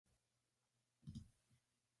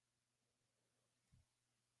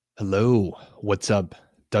Hello, what's up?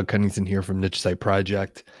 Doug Cunnington here from Niche Site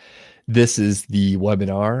Project. This is the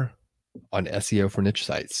webinar on SEO for niche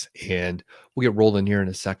sites, and we'll get rolling here in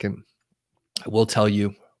a second. I will tell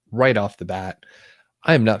you right off the bat,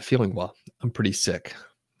 I am not feeling well. I'm pretty sick.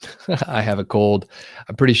 I have a cold.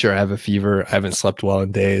 I'm pretty sure I have a fever. I haven't slept well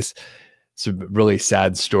in days. It's a really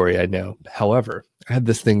sad story, I know. However, I had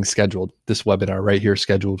this thing scheduled, this webinar right here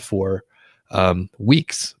scheduled for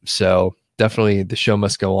weeks. So definitely the show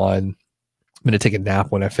must go on. I'm going to take a nap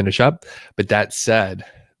when I finish up. But that said,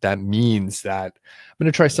 that means that I'm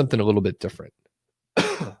going to try something a little bit different.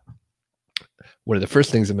 One of the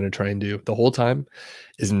first things I'm going to try and do the whole time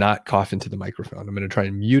is not cough into the microphone. I'm going to try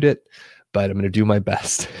and mute it, but I'm going to do my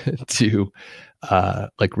best to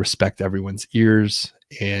respect everyone's ears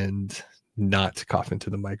and not cough into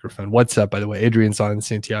the microphone. What's up, by the way? Adrian's on in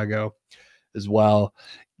Santiago as well.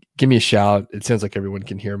 Give me a shout. It sounds like everyone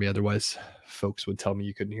can hear me. Otherwise, folks would tell me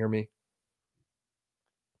you couldn't hear me.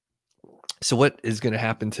 So what is going to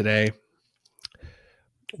happen today?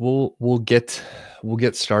 We'll get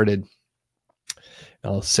started.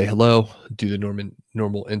 I'll say hello, do the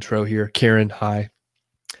normal intro here. Karen, hi.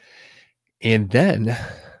 And then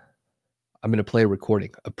I'm going to play a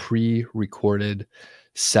recording, a pre-recorded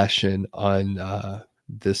session on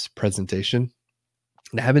this presentation.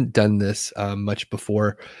 And I haven't done this much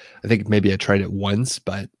before. I think maybe I tried it once,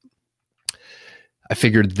 but I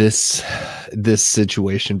figured this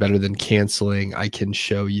situation, better than canceling, I can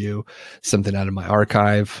show you something out of my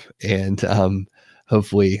archive, and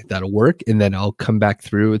hopefully that'll work. And then I'll come back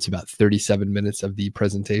through. It's about 37 minutes of the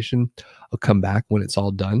presentation. I'll come back when it's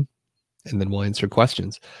all done, and then we'll answer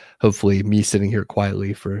questions. Hopefully me sitting here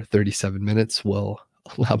quietly for 37 minutes will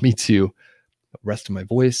allow me to rest my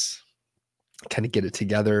voice, kind of get it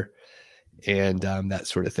together, and that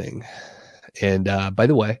sort of thing. And by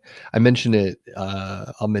the way, I mentioned it,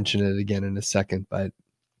 I'll mention it again in a second, but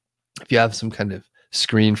if you have some kind of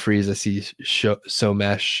screen freeze, I see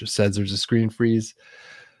Somesh says there's a screen freeze,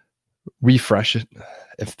 refresh it.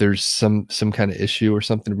 If there's some kind of issue or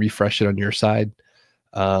something, refresh it on your side.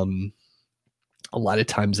 A lot of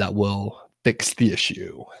times that will fix the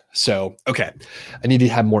issue. So, okay, I need to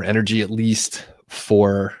have more energy at least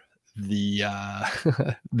for the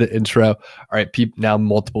the intro. All right, now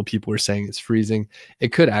multiple people are saying it's freezing.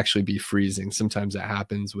 It could actually be freezing. Sometimes that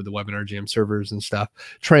happens with the Webinar Jam servers and stuff.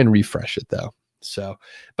 Try and refresh it though. So,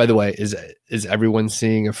 by the way, is everyone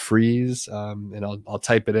seeing a freeze? And I'll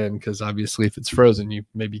type it in, because obviously if it's frozen, you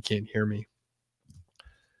maybe can't hear me.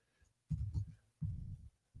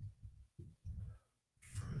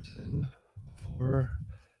 Frozen for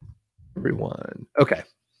everyone. Okay.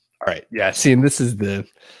 All right. Yeah. See, and this is the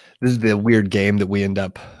weird game that we end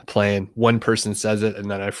up playing. One person says it, and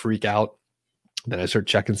then I freak out. Then I start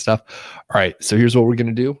checking stuff. All right. So here's what we're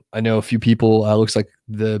going to do. I know a few people, looks like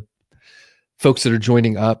the folks that are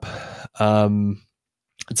joining up,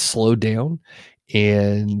 it's slowed down.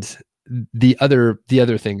 And the other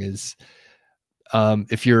thing is,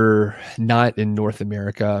 if you're not in North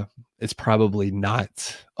America, it's probably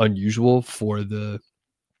not unusual for the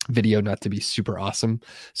video not to be super awesome.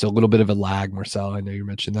 So a little bit of a lag, Marcel. I know you're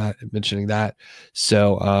mentioning that.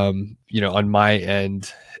 So, on my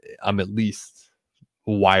end, I'm at least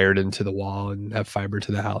wired into the wall and have fiber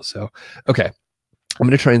to the house. So, okay, I'm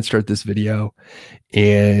going to try and start this video,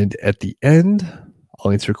 and at the end,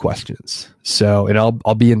 I'll answer questions. So, and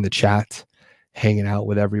I'll be in the chat, hanging out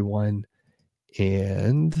with everyone,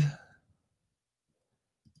 and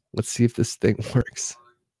let's see if this thing works.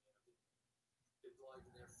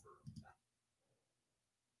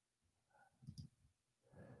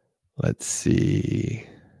 Let's see.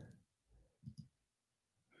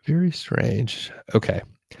 Very strange. Okay.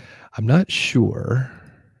 I'm not sure.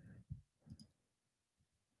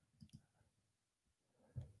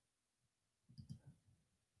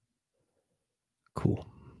 Cool.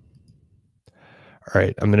 All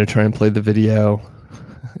right. I'm going to try and play the video.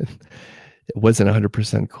 It wasn't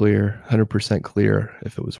 100% clear. 100% clear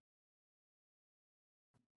if it was.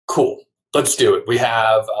 Cool. Let's do it. We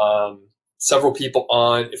have several people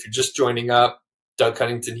on. If you're just joining up, Doug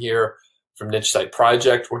Cunnington here from Niche Site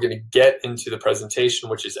Project. We're going to get into the presentation,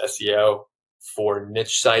 which is SEO for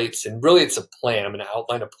niche sites. And really, it's a plan. I'm going to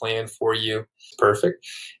outline a plan for you. Perfect.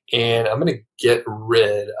 And I'm going to get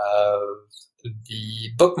rid of the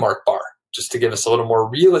bookmark bar just to give us a little more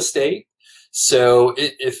real estate. So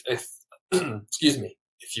if excuse me,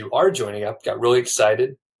 if you are joining up, got really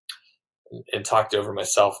excited and talked over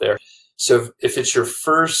myself there. So if it's your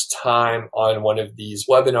first time on one of these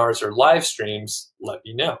webinars or live streams, let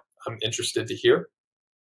me know. I'm interested to hear.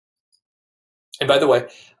 And by the way,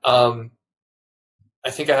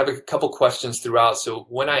 I think I have a couple questions throughout. So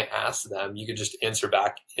when I ask them, you can just answer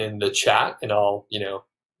back in the chat and I'll,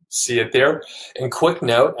 see it there. And quick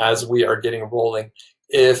note, as we are getting rolling,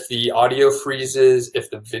 if the audio freezes, if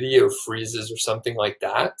the video freezes or something like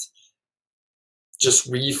that, just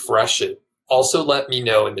refresh it. Also let me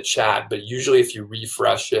know in the chat, but usually if you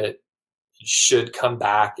refresh it, it should come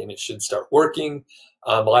back and it should start working.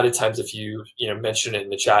 A lot of times if you mention it in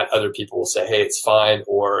the chat, other people will say, hey, it's fine.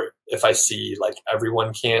 Or if I see like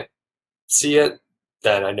everyone can't see it,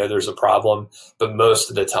 then I know there's a problem. But most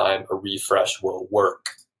of the time, a refresh will work.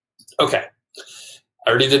 Okay, I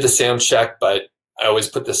already did the sound check, but I always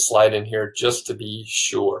put this slide in here just to be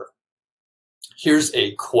sure. Here's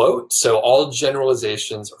a quote. So all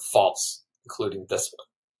generalizations are false, including this one.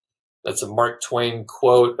 That's a Mark Twain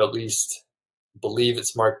quote, at least I believe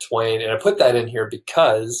it's Mark Twain. And I put that in here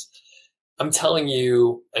because I'm telling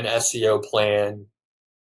you an SEO plan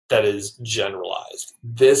that is generalized.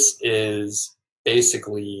 This is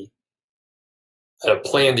basically a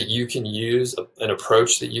plan that you can use, an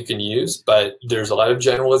approach that you can use, but there's a lot of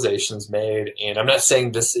generalizations made. And I'm not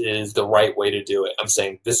saying this is the right way to do it. I'm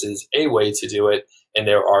saying this is a way to do it. And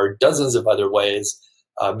there are dozens of other ways.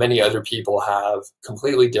 Many other people have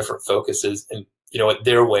completely different focuses, and you know what,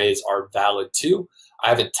 their ways are valid too. I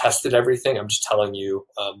haven't tested everything. I'm just telling you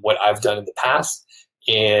what I've done in the past.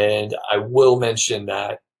 And I will mention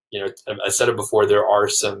that, I said it before, there are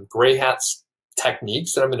some gray hats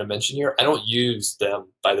techniques that I'm going to mention here. I don't use them,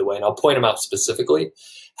 by the way, and I'll point them out specifically.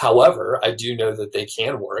 However, I do know that they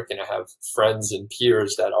can work, and I have friends and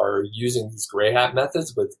peers that are using these gray hat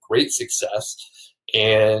methods with great success,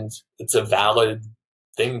 and it's a valid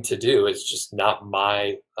thing to do. It's just not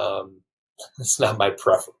my it's not my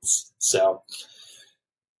preference. So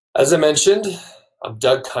as I mentioned, I'm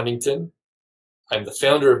Doug Cunnington. I'm the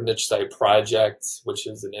founder of Niche Site Project, which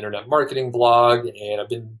is an internet marketing blog, and I've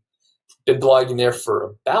been blogging there for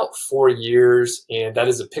about 4 years. And that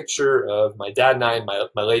is a picture of my dad and I and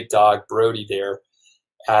my late dog Brody there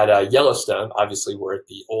at Yellowstone. Obviously, we're at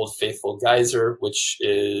the Old Faithful Geyser, which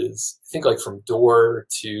is, I think, like from door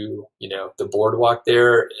to, the boardwalk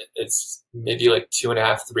there, it's maybe like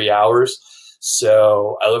 2.5, 3 hours.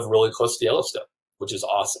 So I live really close to Yellowstone, which is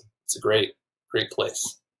awesome. It's a great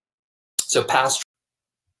place. So past.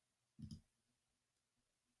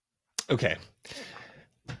 Okay.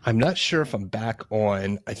 I'm not sure if I'm back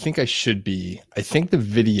on. I think I should be. I think the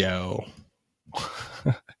video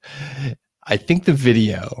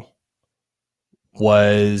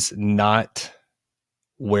was not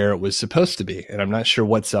where it was supposed to be, and I'm not sure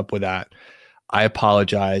what's up with that. I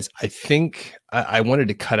apologize. I think I wanted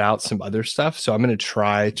to cut out some other stuff, so I'm going to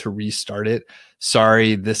try to restart it.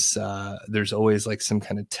 Sorry, there's always like some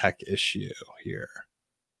kind of tech issue here.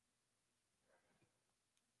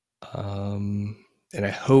 And I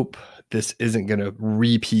hope this isn't going to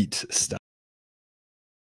repeat stuff.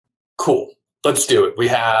 Cool. Let's do it. We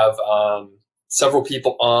have several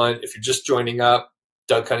people on. If you're just joining up,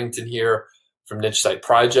 Doug Cunnington here from Niche Site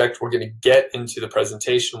Project. We're going to get into the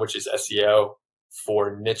presentation, which is SEO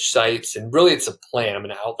for niche sites. And really, it's a plan. I'm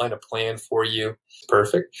going to outline a plan for you.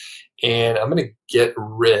 Perfect. And I'm going to get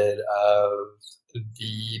rid of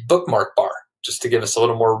the bookmark bar just to give us a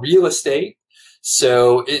little more real estate.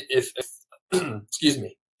 So if excuse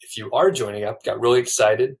me, if you are joining up, got really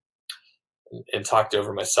excited and talked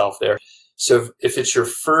over myself there. So if it's your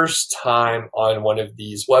first time on one of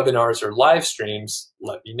these webinars or live streams,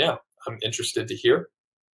 let me know. I'm interested to hear.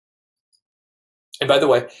 And by the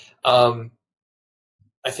way,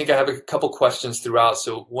 I think I have a couple questions throughout.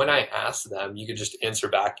 So when I ask them, you can just answer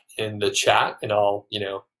back in the chat and I'll,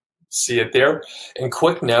 see it there. And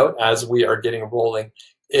quick note, as we are getting rolling,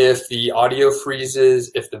 if the audio freezes,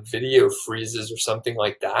 if the video freezes or something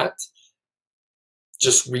like that,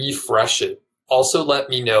 just refresh it. Also let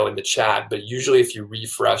me know in the chat, but usually if you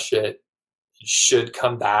refresh it, it should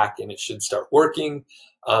come back and it should start working.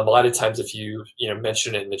 A lot of times if you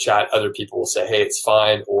mention it in the chat, other people will say, hey, it's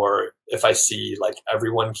fine. Or if I see like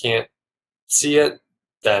everyone can't see it,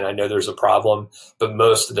 then I know there's a problem. But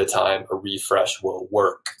most of the time, a refresh will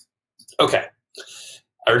work. Okay,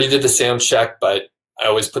 I already did the sound check, but I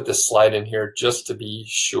always put this slide in here just to be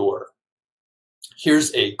sure.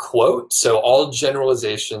 Here's a quote. So all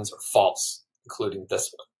generalizations are false, including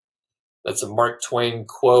this one. That's a Mark Twain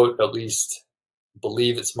quote, at least I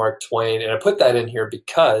believe it's Mark Twain. And I put that in here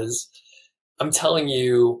because I'm telling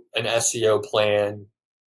you an SEO plan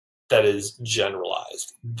that is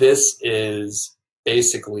generalized. This is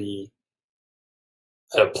basically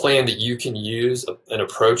a plan that you can use, an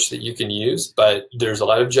approach that you can use, but there's a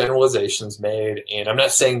lot of generalizations made. And I'm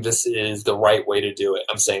not saying this is the right way to do it.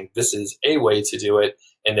 I'm saying this is a way to do it.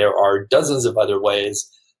 And there are dozens of other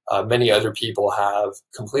ways. Many other people have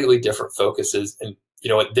completely different focuses, and you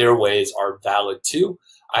know what, their ways are valid too.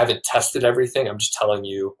 I haven't tested everything. I'm just telling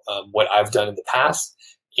you what I've done in the past.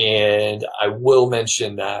 And I will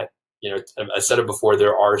mention that, you know, I said it before,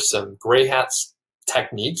 there are some gray hats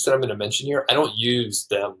techniques that I'm going to mention here. I don't use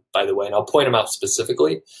them, by the way, and I'll point them out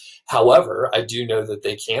specifically. However, I do know that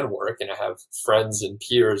they can work, and I have friends and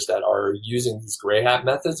peers that are using these gray hat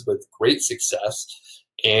methods with great success,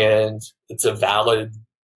 and it's a valid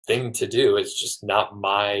thing to do. It's just not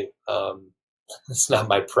my it's not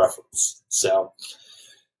my preference. So,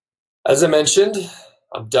 as I mentioned,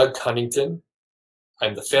 I'm Doug Cunnington.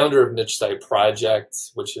 I'm the founder of Niche Site Project,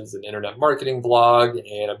 which is an internet marketing blog,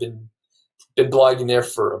 and I've been blogging there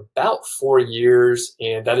for about 4 years.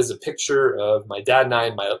 And that is a picture of my dad and I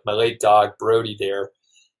and my late dog Brody there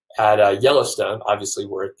at Yellowstone. Obviously,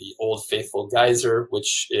 we're at the Old Faithful Geyser,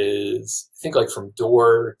 which is, I think, like from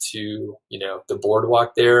door to, you know, the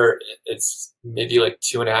boardwalk there, it's maybe like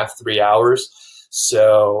 2.5, 3 hours.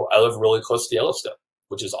 So I live really close to Yellowstone,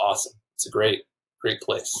 which is awesome. It's a great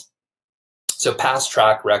place. So past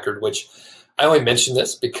track record, which I only mention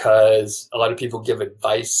this because a lot of people give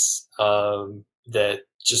advice that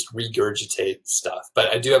just regurgitate stuff.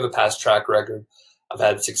 But I do have a past track record. I've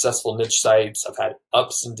had successful niche sites. I've had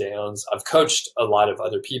ups and downs. I've coached a lot of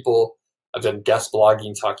other people. I've done guest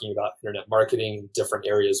blogging talking about internet marketing in different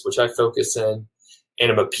areas, which I focus in.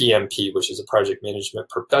 And I'm a PMP, which is a project management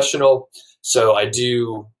professional. So I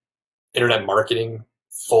do internet marketing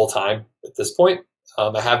full time at this point.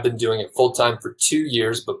 I have been doing it full time for 2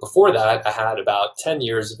 years, but before that, I had about 10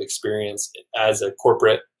 years of experience as a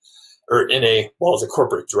corporate, or as a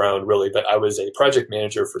corporate drone, really, but I was a project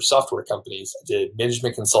manager for software companies. I did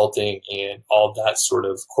management consulting and all that sort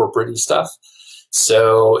of corporate-y stuff.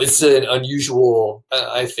 So it's an unusual,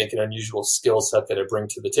 I think, an unusual skill set that I bring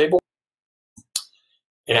to the table.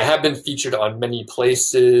 And I have been featured on many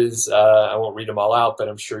places. I won't read them all out, but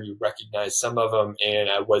I'm sure you recognize some of them. And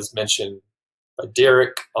I was mentioned by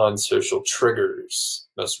Derek on Social Triggers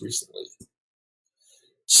most recently.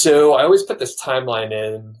 So I always put this timeline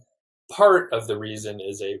in. Part of the reason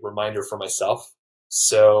is a reminder for myself.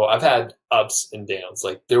 So I've had ups and downs.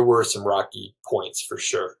 Like, there were some rocky points for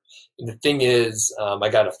sure. And the thing is, I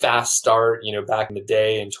got a fast start, you know, back in the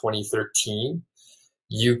day in 2013.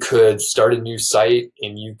 You could start a new site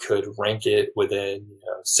and you could rank it within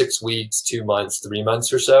 6 weeks, 2 months, 3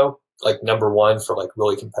 months or so, like #1 for like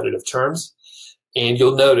really competitive terms. And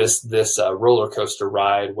you'll notice this roller coaster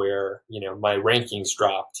ride where, you know, my rankings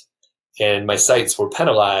dropped and my sites were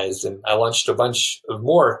penalized, and I launched a bunch of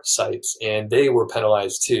more sites and they were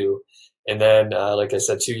penalized too. And then, like I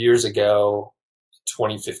said, 2 years ago,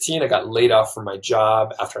 2015, I got laid off from my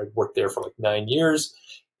job after I'd worked there for like 9 years,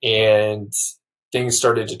 and things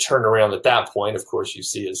started to turn around at that point. Of course, you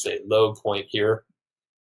see it's a low point here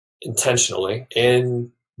intentionally.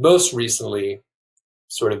 And most recently,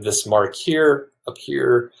 sort of this mark here, up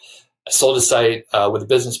here, I sold a site with a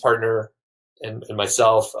business partner and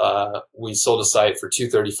myself. We sold a site for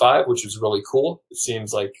 $235, which was really cool. It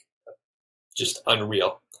seems like just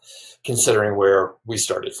unreal considering where we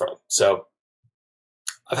started from. So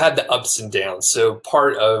I've had the ups and downs. So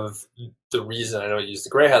part of the reason I don't use the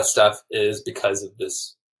gray hat stuff is because of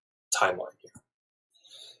this timeline here.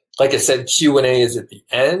 Like I said, Q&A is at the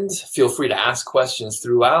end. Feel free to ask questions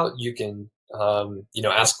throughout. You can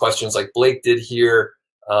ask questions like Blake did here.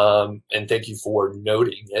 And thank you for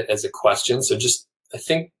noting it as a question. So I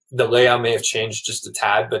think the layout may have changed just a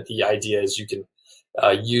tad, but the idea is you can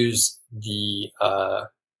use the,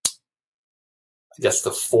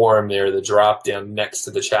 the form there, the drop down next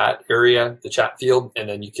to the chat area, the chat field, and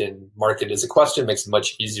then you can mark it as a question. It makes it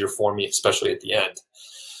much easier for me, especially at the end.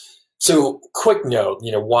 So quick note,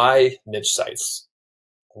 why niche sites?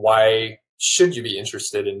 Why should you be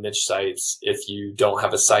interested in niche sites if you don't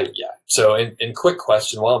have a site yet? So in quick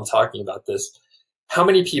question, while I'm talking about this, how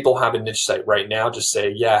many people have a niche site right now? Just say,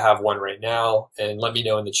 yeah, I have one right now, and let me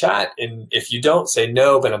know in the chat. And if you don't, say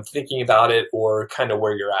no, but I'm thinking about it, or kind of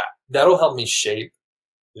where you're at. That'll help me shape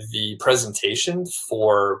the presentation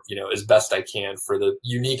for, as best I can for the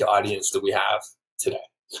unique audience that we have today.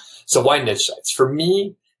 So why niche sites? For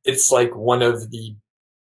me, it's like one of the,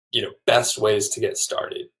 best ways to get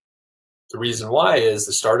started. The reason why is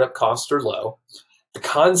the startup costs are low. The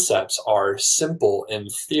concepts are simple in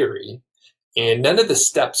theory, and none of the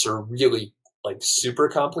steps are really like super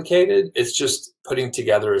complicated. It's just putting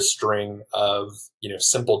together a string of,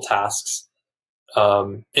 simple tasks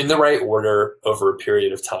in the right order over a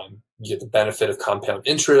period of time. You get the benefit of compound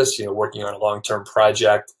interest, working on a long-term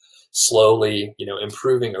project, slowly,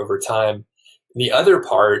 improving over time. And the other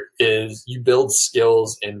part is you build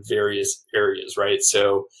skills in various areas, right?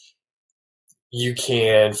 So you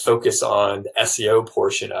can focus on the SEO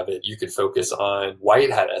portion of it. You could focus on white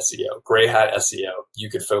hat SEO, gray hat SEO. You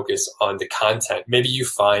could focus on the content. Maybe you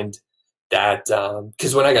find that,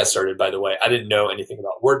 because when I got started, by the way, I didn't know anything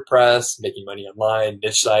about WordPress, making money online,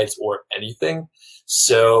 niche sites, or anything.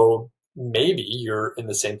 So maybe you're in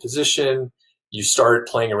the same position. You start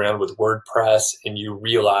playing around with WordPress and you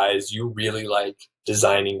realize you really like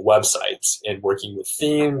designing websites and working with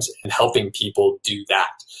themes and helping people do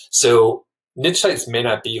that. So niche sites may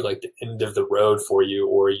not be like the end of the road for you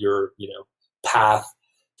or your, path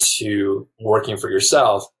to working for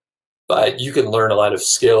yourself, but you can learn a lot of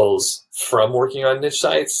skills from working on niche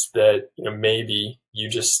sites that, maybe you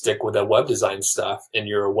just stick with that web design stuff and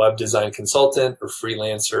you're a web design consultant or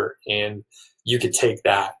freelancer, and you could take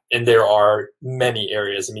that. And there are many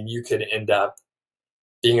areas. I mean, you could end up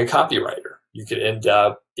being a copywriter. You could end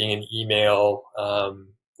up being an email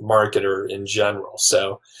marketer in general.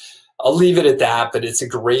 So I'll leave it at that, but it's a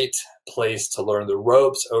great place to learn the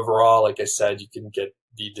ropes overall. Like I said, you can get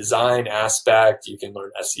the design aspect, you can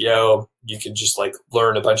learn SEO, you can just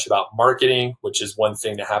learn a bunch about marketing, which is one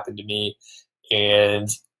thing that happened to me. And,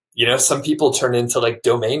 some people turn into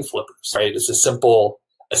domain flippers, right? It's a simple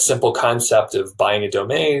concept of buying a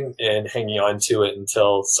domain and hanging on to it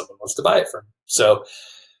until someone wants to buy it from you. So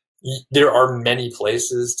there are many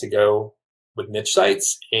places to go with niche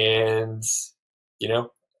sites, and,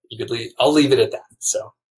 I'll leave it at that.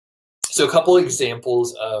 So a couple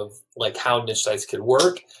examples of how niche sites could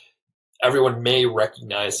work. Everyone may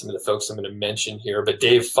recognize some of the folks I'm going to mention here, but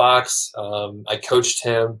Dave Fox, I coached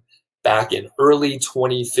him back in early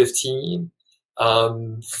 2015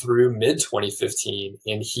 through mid 2015,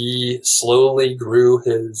 and he slowly grew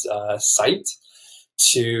his site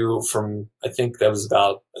from I think that was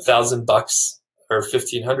about $1,000 or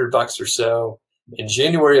 $1,500 or so in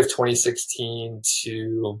January of 2016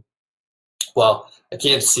 to, well, I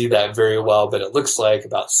can't see that very well, but it looks like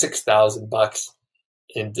about $6,000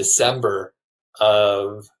 in December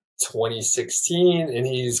of 2016, and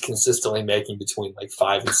he's consistently making between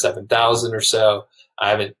 5,000 and 7,000 or so. I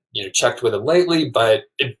haven't checked with him lately, but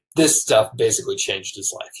this stuff basically changed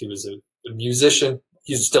his life. He was a musician.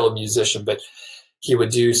 He's still a musician, but he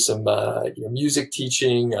would do some music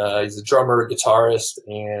teaching. He's a drummer, guitarist,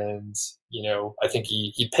 and I think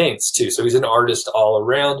he paints too. So he's an artist all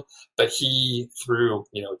around. But he, through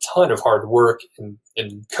a ton of hard work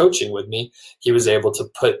and coaching with me, he was able to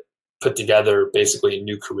put together basically a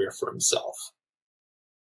new career for himself.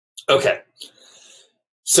 Okay.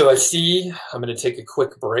 So I see I'm going to take a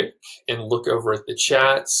quick break and look over at the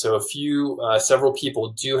chat. So several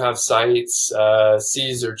people do have sites.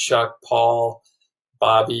 Caesar, Chuck, Paul,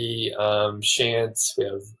 Bobby, Shant, we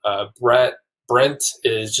have Brent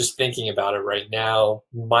is just thinking about it right now.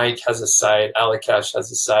 Mike has a site. Alakash has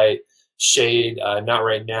a site. Shade, not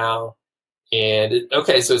right now. And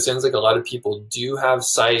okay, so it sounds like a lot of people do have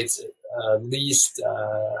sites, at least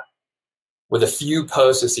with a few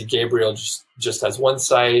posts. I see Gabriel just has one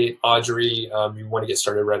site. Audrey, you want to get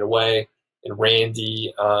started right away. And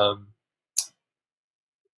Randy,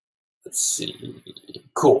 let's see.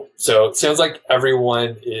 Cool. So it sounds like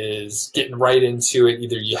everyone is getting right into it.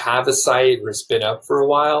 Either you have a site or it's been up for a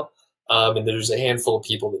while, and there's a handful of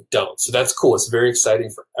people that don't. So that's cool. It's very exciting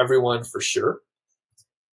for everyone for sure.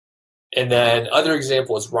 And then other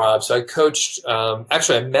example is Rob. So I coached,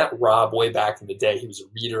 actually I met Rob way back in the day. He was a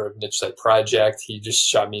reader of Niche Site Project. He just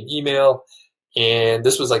shot me an email, and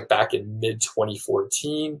this was back in mid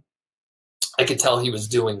 2014. I could tell he was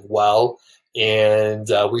doing well, and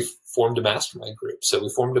we formed a mastermind group. So we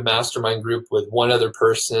formed a mastermind group with one other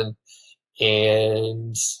person,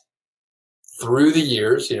 and through the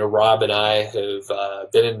years, Rob and I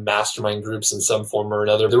have been in mastermind groups in some form or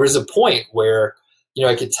another. There was a point where,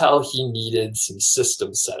 I could tell he needed some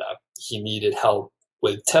systems set up. He needed help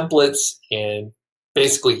with templates and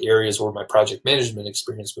basically areas where my project management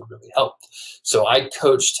experience would really help. So I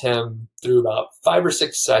coached him through about 5 or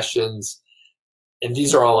 6 sessions, and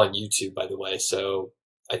these are all on YouTube, by the way. So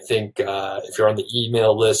I think if you're on the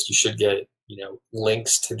email list, you should get,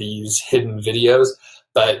 links to these hidden videos.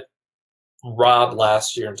 But Rob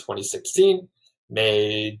last year in 2016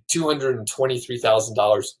 made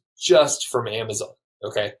 $223,000 just from Amazon.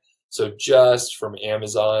 Okay. So just from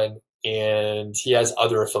Amazon, and he has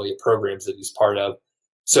other affiliate programs that he's part of.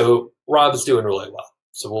 So Rob's doing really well.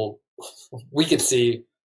 So we can see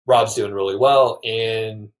Rob's doing really well,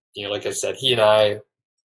 and like I said, he and I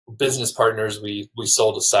were business partners. We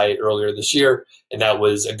sold a site earlier this year, and that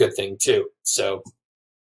was a good thing too. So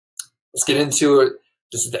let's get into it.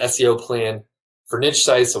 This is the SEO plan for niche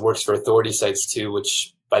sites. It works for authority sites too,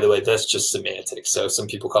 which, by the way, that's just semantics. So some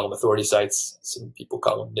people call them authority sites, some people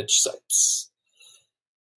call them niche sites.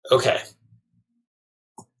 Okay.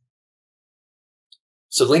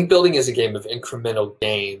 So link building is a game of incremental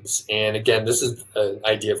gains. And again, this is an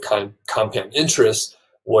idea of compound interest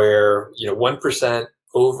where, 1%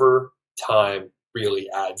 over time really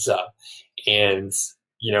adds up. And,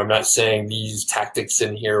 I'm not saying these tactics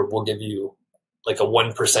in here will give you like a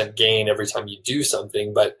 1% gain every time you do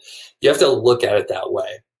something, but you have to look at it that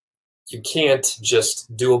way. You can't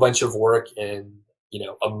just do a bunch of work in,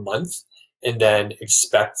 a month and then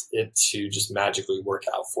expect it to just magically work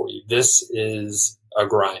out for you. This is a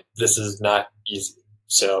grind. This is not easy.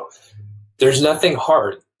 So there's nothing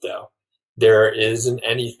hard though. There isn't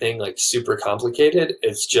anything like super complicated.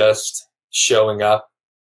 It's just showing up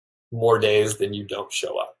more days than you don't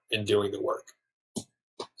show up and doing the work.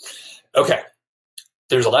 Okay.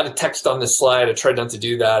 There's a lot of text on this slide. I tried not to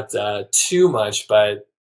do that too much, but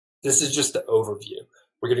this is just the overview.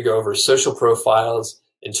 We're going to go over social profiles,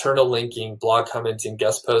 internal linking, blog commenting,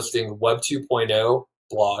 guest posting, Web 2.0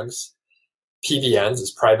 blogs, PBNs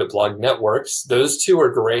is private blog networks. Those two are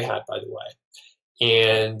gray hat, by the way.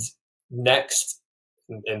 And next,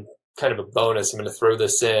 and kind of a bonus, I'm going to throw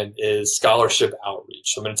this in, is scholarship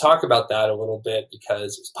outreach. So I'm going to talk about that a little bit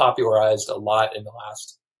because it's popularized a lot in the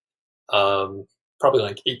last probably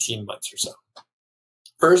like 18 months or so.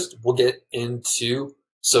 First, we'll get into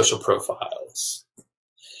social profiles.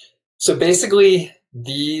 So basically,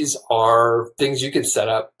 these are things you can set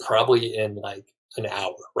up probably in like an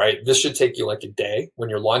hour, right? This should take you like a day. When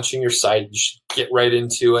you're launching your site, you should get right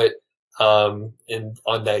into it and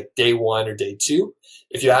on that day one or day two.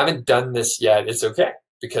 If you haven't done this yet, it's okay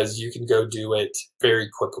because you can go do it very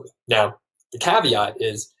quickly. Now, the caveat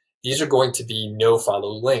is these are going to be no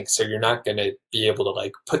follow links. So you're not going to be able to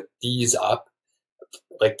like put these up,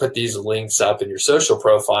 like put these links up in your social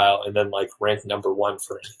profile and then like rank number one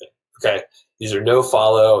for anything. Okay. These are no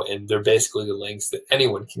follow and they're basically the links that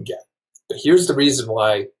anyone can get. But here's the reason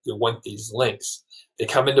why you want these links. They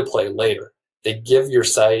come into play later. They give your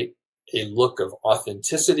site a look of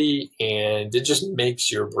authenticity and it just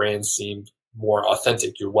makes your brand seem more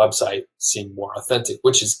authentic, your website seem more authentic,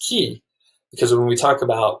 which is key because when we talk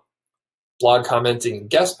about blog commenting and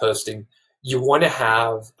guest posting, you want to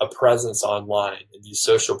have a presence online and these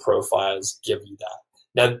social profiles give you that.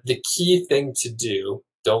 Now, the key thing to do,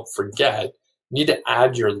 don't forget, you need to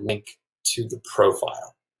add your link to the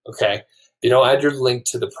profile, okay? If you don't add your link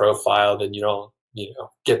to the profile, then you don't,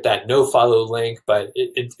 get that no follow link, but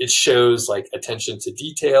it shows like attention to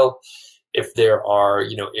detail. If there are,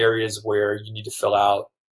 areas where you need to fill out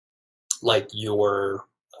like your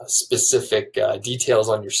specific details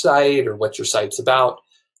on your site or what your site's about,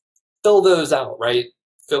 fill those out, right?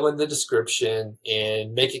 Fill in the description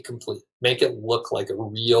and make it complete. Make it look like a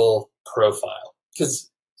real profile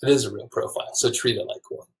because it is a real profile. So treat it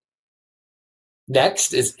like one.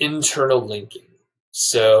 Next is internal linking.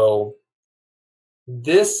 So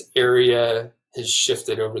this area has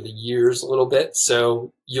shifted over the years a little bit.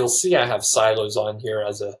 So you'll see I have silos on here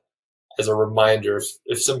as a reminder.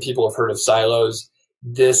 If some people have heard of silos,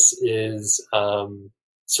 this is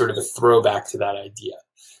sort of a throwback to that idea.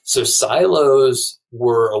 So silos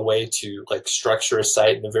were a way to like structure a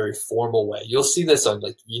site in a very formal way. You'll see this on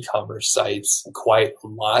like e-commerce sites quite a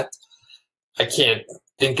lot. I can't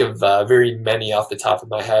think of very many off the top of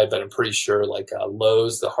my head, but I'm pretty sure like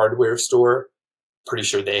Lowe's, the hardware store, pretty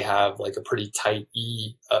sure they have like a pretty tight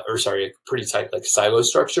like silo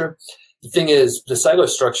structure. The thing is, the silo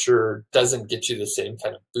structure doesn't get you the same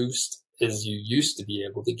kind of boost as you used to be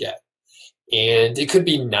able to get. And it could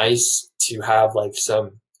be nice to have like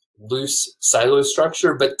some loose silo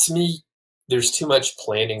structure, but to me, there's too much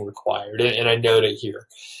planning required. And I note it here,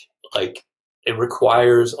 like it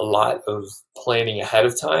requires a lot of planning ahead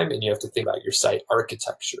of time and you have to think about your site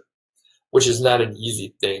architecture, which is not an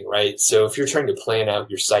easy thing, right? So if you're trying to plan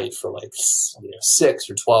out your site for like 6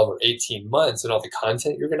 or 12 or 18 months and all the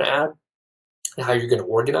content you're going to add and how you're going to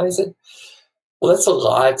organize it, well, that's a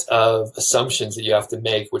lot of assumptions that you have to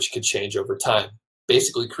make, which could change over time,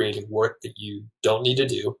 basically creating work that you don't need to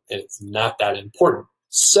do and it's not that important.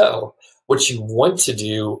 So what you want to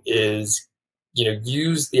do is,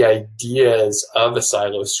 use the ideas of a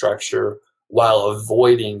silo structure while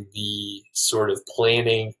avoiding the sort of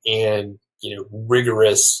planning and,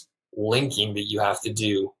 rigorous linking that you have to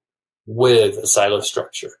do with a silo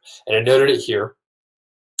structure. And I noted it here.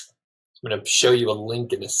 I'm going to show you a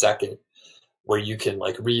link in a second where you can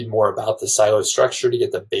like read more about the silo structure to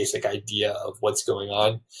get the basic idea of what's going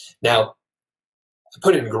on. Now, I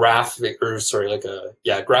put it in graphic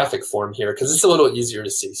graphic form here because it's a little easier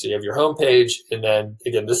to see. So you have your home page, and then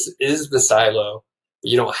again, this is the silo.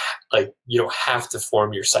 But you don't have to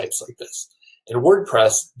form your sites like this. In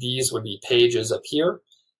WordPress, these would be pages up here,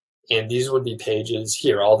 and these would be pages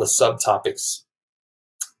here, all the subtopics.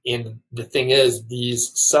 And the thing is,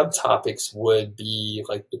 these subtopics would be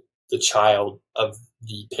like the child of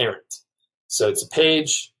the parent. So it's a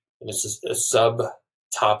page, and it's a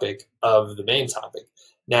subtopic of the main topic.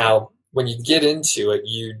 Now, when you get into it,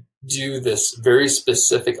 you do this very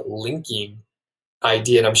specific linking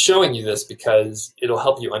idea, and I'm showing you this because it'll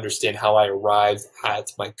help you understand how I arrived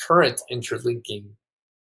at my current interlinking,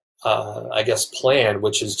 plan,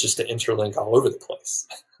 which is just to interlink all over the place.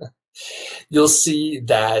 You'll see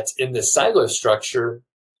that in the silo structure,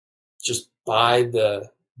 just by the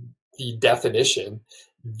definition,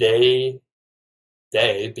 they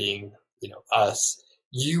being, us,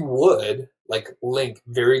 you would like link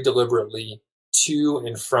very deliberately to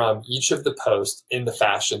and from each of the posts in the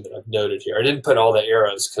fashion that I've noted here. I didn't put all the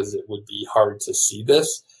arrows because it would be hard to see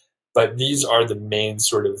this, but these are the main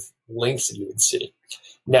sort of links that you would see.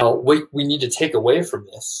 Now, what we need to take away from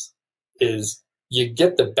this is you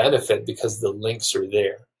get the benefit because the links are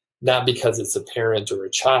there, not because it's a parent or a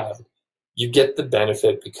child. You get the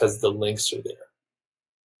benefit because the links are there.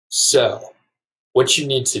 So what you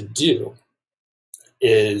need to do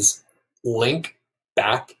is link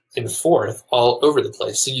back and forth all over the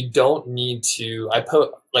place. So you don't need to, I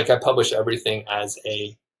publish everything as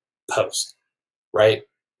a post, right?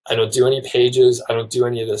 I don't do any pages. I don't do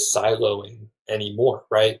any of this siloing anymore,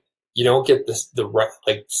 right? You don't get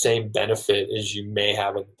the same benefit as you may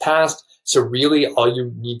have in the past. So really all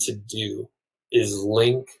you need to do is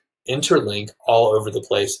interlink all over the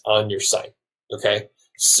place on your site, okay?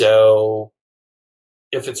 So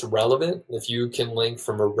if it's relevant, if you can link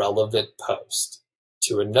from a relevant post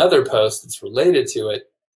to another post that's related to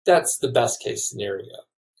it, that's the best case scenario.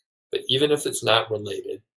 But even if it's not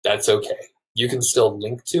related, that's okay. You can still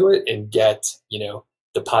link to it and get,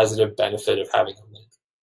 the positive benefit of having a link.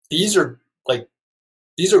 These are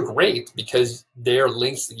great because they are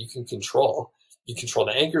links that you can control. You control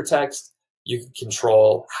the anchor text, you can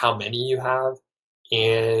control how many you have,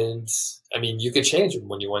 and you could change them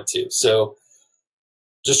when you want to. So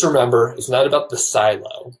just remember, it's not about the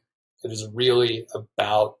silo. It is really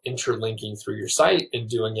about interlinking through your site and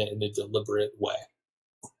doing it in a deliberate way.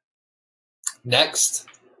 Next,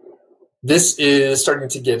 this is starting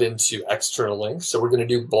to get into external links. So we're going to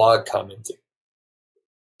do blog commenting.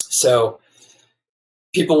 So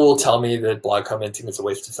people will tell me that blog commenting is a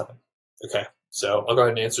waste of time. Okay, so I'll go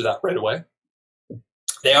ahead and answer that right away.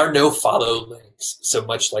 They are no follow links. So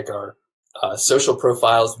much like our social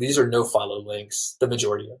profiles, these are no follow links the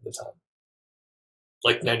majority of the time,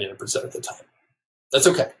 like 99% of the time. That's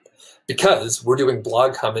okay, because we're doing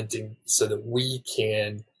blog commenting so that we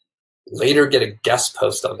can later get a guest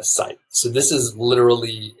post on the site. So this is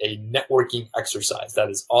literally a networking exercise. That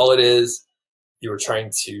is all it is. You are trying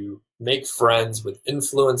to make friends with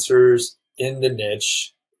influencers in the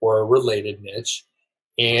niche or a related niche,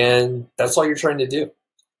 and that's all you're trying to do.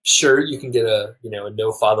 Sure, you can get a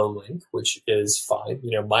no follow link, which is fine.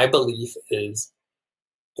 My belief is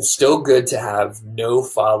it's still good to have no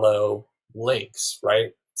follow links,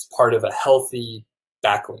 right? It's part of a healthy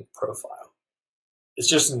backlink profile. It's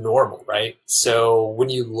just normal, right? So when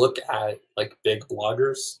you look at like big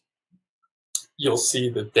bloggers, you'll see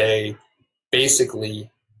that they basically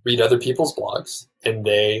read other people's blogs and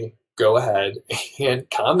they go ahead and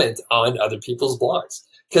comment on other people's blogs.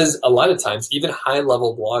 Because a lot of times, even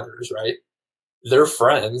high-level bloggers, right, they're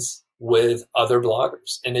friends with other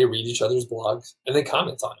bloggers and they read each other's blogs and they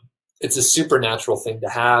comment on them. It's a supernatural thing to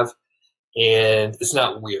have, and it's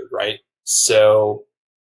not weird, right? So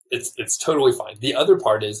it's totally fine. The other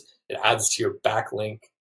part is it adds to your backlink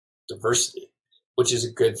diversity, which is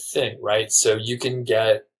a good thing, right? So you can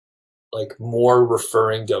get like more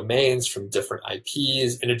referring domains from different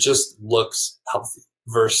IPs, and it just looks healthy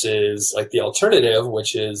versus like the alternative,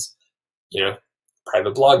 which is,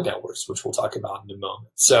 private blog networks, which we'll talk about in a moment.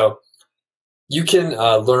 So you can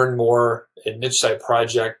learn more at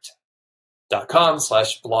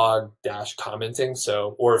nichesiteproject.com/blog-commenting.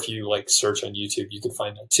 So, or if you like search on YouTube, you can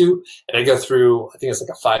find that too. And I go through, I think it's like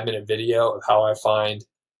a 5-minute video of how I find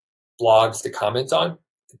blogs to comment on.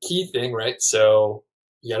 The key thing, right? So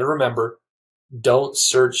you got to remember, don't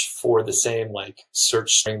search for the same like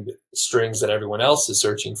search strings that everyone else is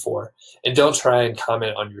searching for. And don't try and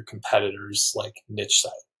comment on your competitors' like niche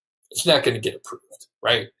site. it's not going to get approved,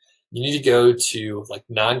 right? You need to go to like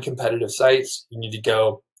non-competitive sites. You need to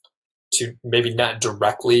go to maybe not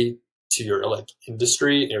directly to your like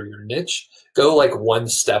industry or your niche, go like one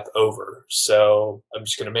step over. So I'm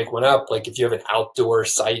just going to make one up. Like if you have an outdoor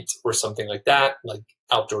site or something like that, like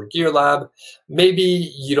Outdoor Gear Lab,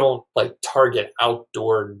 maybe you don't like target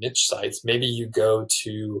outdoor niche sites. Maybe you go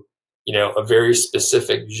to, you know, a very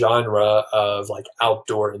specific genre of like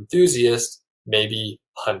outdoor enthusiast, maybe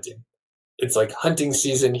hunting. It's like hunting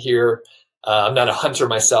season here. I'm not a hunter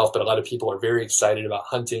myself, but a lot of people are very excited about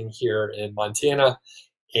hunting here in Montana.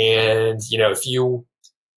 And you know, if you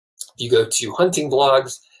go to hunting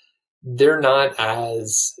blogs, they're not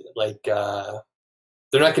as like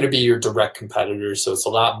they're not going to be your direct competitors. So it's a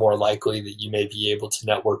lot more likely that you may be able to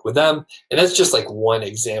network with them. And that's just like one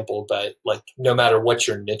example. But like no matter what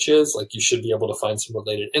your niche is, like you should be able to find some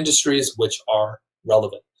related industries which are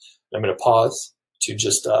relevant. I'm going to pause to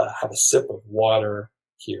just have a sip of water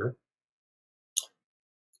here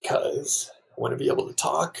because I want to be able to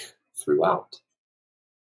talk throughout.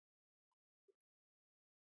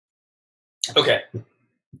 Okay,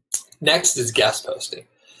 next is guest posting.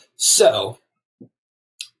 So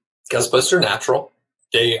guest posts are natural.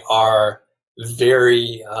 They are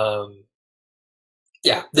very,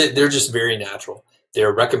 they're just very natural.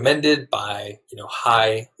 They're recommended by, you know,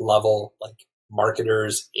 high level like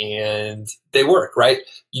marketers, and they work, right?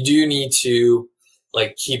 You do need to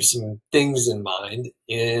like keep some things in mind.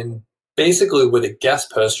 And basically with a guest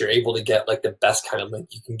post, you're able to get like the best kind of link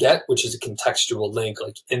you can get, which is a contextual link,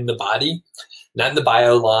 like in the body, not in the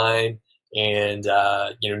bio line, and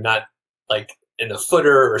you know, not like in the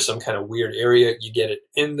footer or some kind of weird area. You get it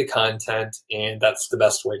in the content, and that's the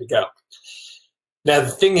best way to go. Now, the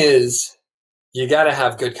thing is, you got to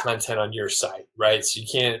have good content on your site, right? So you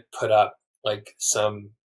can't put up like some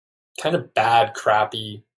kind of bad,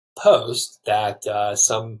 crappy post that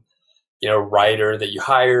some, you know, writer that you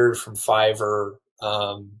hired from Fiverr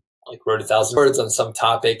like wrote 1,000 words on some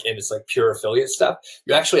topic and it's like pure affiliate stuff.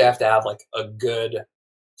 You actually have to have like a good,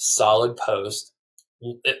 solid post.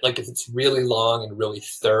 Like if it's really long and really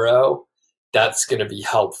thorough, that's going to be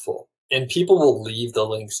helpful. And people will leave the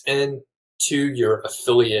links in to your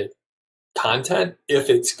affiliate content if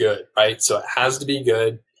it's good, right? So it has to be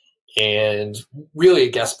good. And really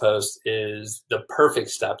a guest post is the perfect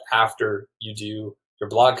step after you do your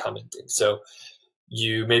blog commenting. So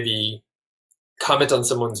you maybe comment on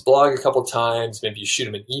someone's blog a couple times, maybe you shoot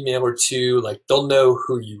them an email or two, like they'll know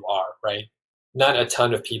who you are, right? Not a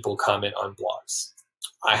ton of people comment on blogs.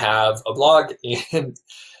 I have a blog, and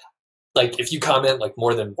like if you comment like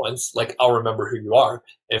more than once, like I'll remember who you are.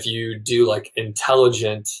 If you do like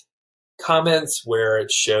intelligent comments where it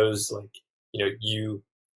shows like, you know, you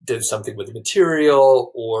did something with the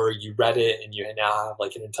material, or you read it and you now have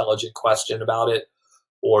like an intelligent question about it,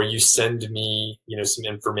 or you send me, you know, some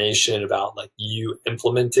information about like you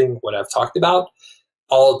implementing what I've talked about,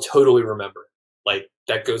 I'll totally remember. Like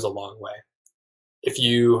that goes a long way. If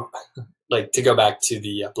you like, to go back to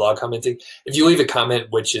the blog commenting, if you leave a comment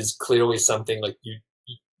which is clearly something like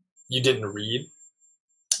you didn't read,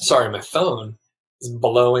 sorry, my phone is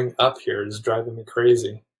blowing up here. It's driving me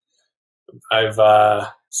crazy.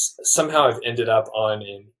 Somehow I've ended up on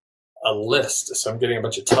a list, so I'm getting a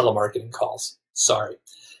bunch of telemarketing calls. Sorry,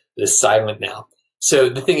 it is silent now. So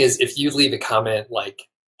the thing is, if you leave a comment like,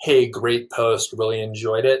 hey, great post, really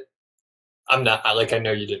enjoyed it, I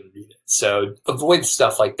know you didn't read it. So avoid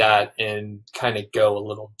stuff like that and kind of go a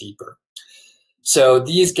little deeper. So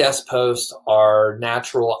these guest posts are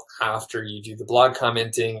natural after you do the blog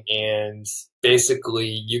commenting, and basically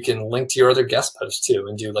you can link to your other guest posts too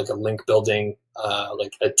and do like a link building,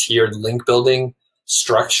 like a tiered link building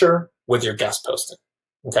structure with your guest posting.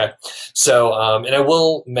 Okay. So, and I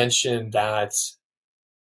will mention that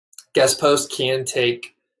guest posts can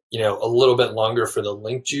take, you know, a little bit longer for the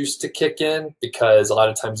link juice to kick in, because a lot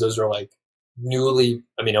of times those are like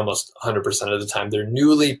almost 100% of the time, they're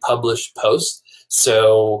newly published posts.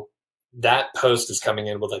 So that post is coming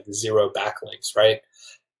in with like 0 backlinks, right?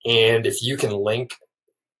 And if you can link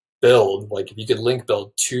build, like if you could link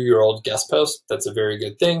build to your old guest post, that's a very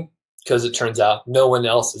good thing, because it turns out no one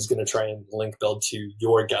else is going to try and link build to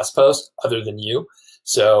your guest post other than you.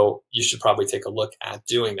 So you should probably take a look at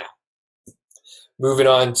doing that. Moving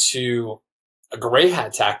on to a gray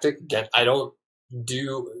hat tactic. Again, I don't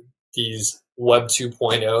do these Web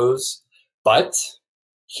 2.0s, but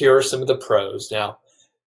here are some of the pros. Now,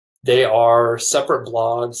 they are separate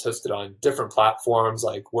blogs hosted on different platforms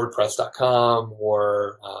like WordPress.com,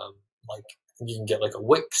 or like you can get like a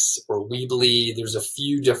Wix or Weebly. There's a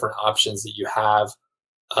few different options that you have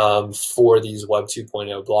for these Web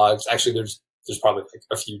 2.0 blogs. Actually, there's probably like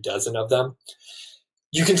a few dozen of them.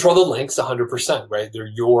 You control the links 100%, right? They're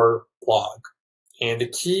your blog. And the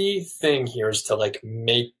key thing here is to like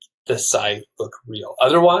make the site look real.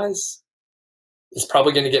 Otherwise, it's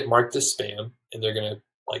probably going to get marked as spam, and they're going to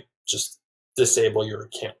like just disable your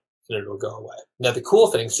account and it'll go away. Now, the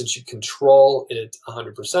cool thing, since you control it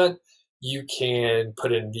 100%, you can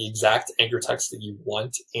put in the exact anchor text that you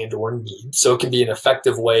want and or need. So it can be an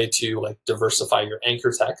effective way to like diversify your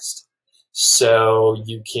anchor text. So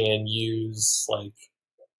you can use like,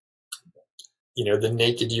 you know, the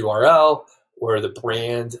naked URL or the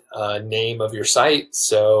brand name of your site.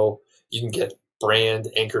 So you can get brand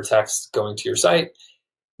anchor text going to your site.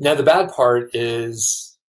 Now, the bad part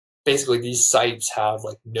is basically these sites have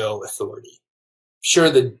like no authority.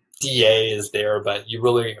 Sure, the DA is there, but you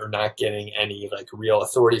really are not getting any like real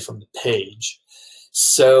authority from the page.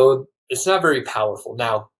 So it's not very powerful.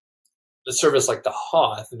 Now, a service like the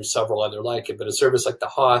Hoth, and there's several other like it, but a service like the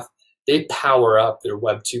Hoth, they power up their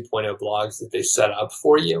Web 2.0 blogs that they set up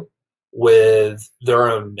for you with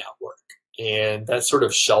their own network. And that sort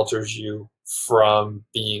of shelters you from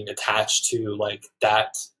being attached to like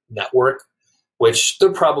that network, which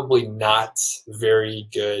they're probably not very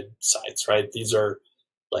good sites, right? These are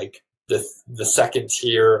like the second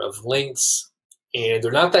tier of links, and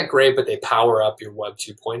they're not that great, but they power up your Web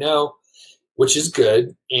 2.0, which is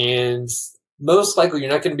good. And most likely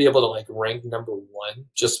you're not going to be able to like rank number one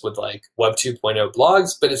just with like Web 2.0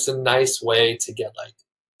 blogs, but it's a nice way to get like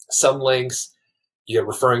some links. You get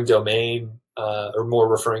referring domain or more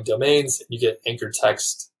referring domains. You get anchor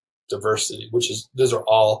text diversity, those are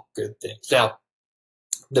all good things. Now,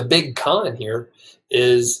 the big con here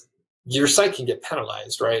is your site can get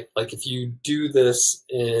penalized, right? Like if you do this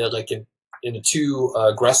in a too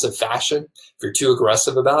aggressive fashion, if you're too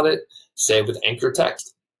aggressive about it, say with anchor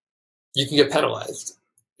text, you can get penalized.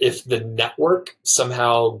 If the network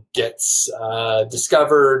somehow gets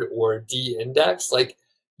discovered or de-indexed, like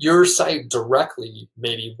your site directly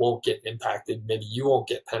maybe won't get impacted, maybe you won't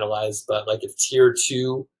get penalized, but like if tier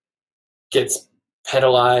 2 gets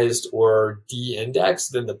penalized or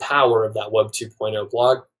de-indexed, then the power of that Web 2.0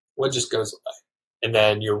 blog just goes away. And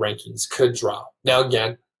then your rankings could drop. Now,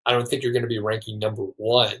 again, I don't think you're going to be ranking number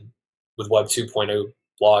one with Web 2.0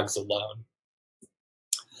 blogs alone.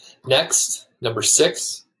 Next, number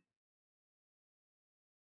 6,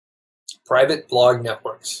 private blog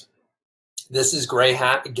networks. This is gray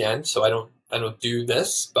hat again, so I don't do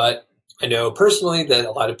this, but I know personally that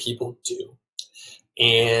a lot of people do.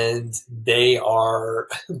 And they are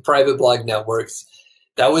private blog networks.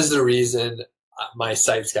 That was the reason my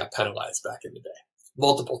sites got penalized back in the day,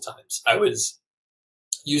 multiple times. I was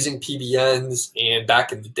using PBNs, and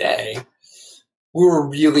back in the day, we were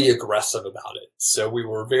really aggressive about it. So we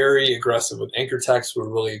were very aggressive with anchor text. We were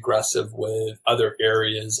really aggressive with other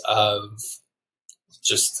areas of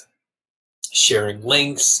just sharing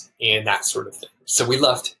links and that sort of thing. So we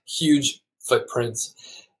left huge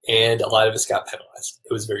footprints, and a lot of us got penalized.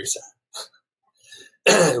 It was very sad.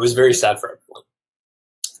 It was very sad for everyone.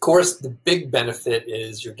 Of course, the big benefit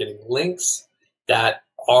is you're getting links that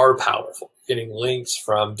are powerful. You're getting links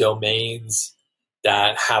from domains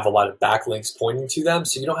that have a lot of backlinks pointing to them.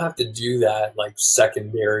 So you don't have to do that like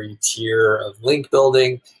secondary tier of link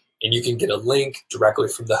building, and you can get a link directly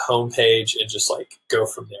from the homepage and just like go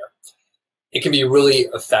from there. It can be really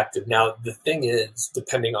effective. Now, the thing is,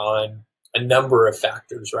 depending on a number of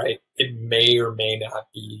factors, right? It may or may not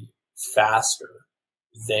be faster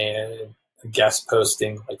than a guest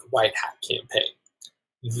posting like white hat campaign.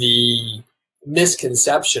 The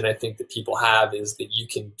misconception I think that people have is that you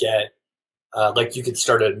can get like you could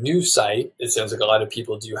start a new site. It sounds like a lot of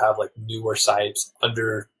people do have like newer sites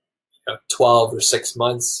under 12 or 6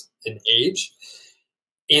 months in age.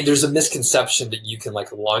 And there's a misconception that you can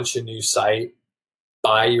like launch a new site,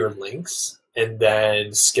 buy your links, and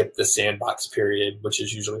then skip the sandbox period, which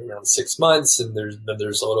is usually around 6 months. And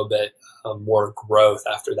there's a little bit more growth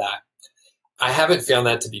after that. I haven't found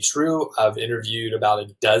that to be true. I've interviewed about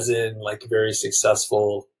a dozen like very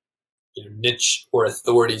successful niche or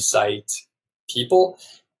authority site people,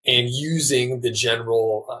 and using the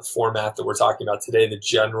general format that we're talking about today, the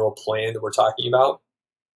general plan that we're talking about,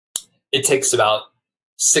 it takes about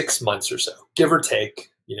 6 months or so, give or take,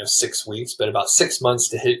 6 weeks, but about 6 months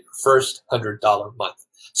to hit your first $100 month.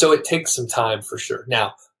 So it takes some time for sure.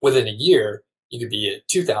 Now, within a year, you could be at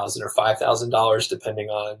 $2,000 or $5,000, depending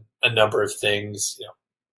on a number of things.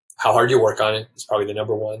 How hard you work on it is probably the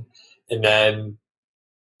number one. And then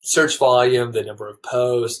search volume, the number of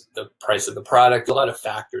posts, the price of the product, a lot of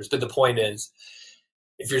factors. But the point is,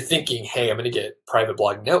 if you're thinking, hey, I'm going to get private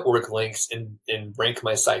blog network links and rank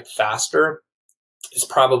my site faster, it's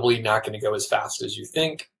probably not going to go as fast as you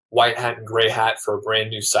think. White hat and gray hat for a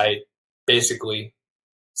brand new site basically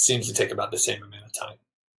seems to take about the same amount of time.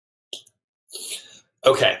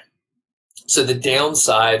 Okay, so the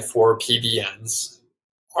downside for PBNs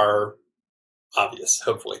are obvious,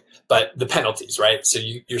 hopefully, but the penalties, right? So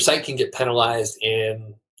your site can get penalized,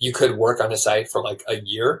 and you could work on a site for like a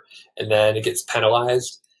year, and then it gets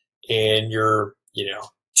penalized, and your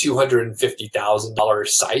 $250,000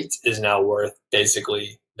 site is now worth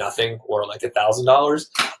basically nothing, or like $1,000,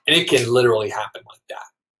 and it can literally happen like that.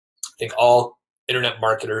 I think all internet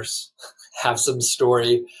marketers have some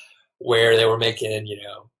story where they were making,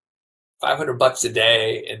 $500 a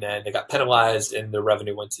day, and then they got penalized and the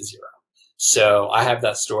revenue went to zero. So I have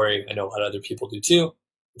that story. I know a lot of other people do too.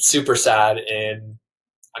 It's super sad. And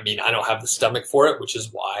I mean, I don't have the stomach for it, which is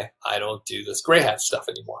why I don't do this gray hat stuff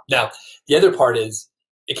anymore. Now, the other part is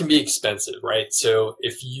it can be expensive, right? So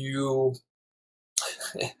if you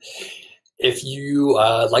like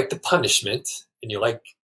the punishment and you like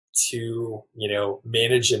to,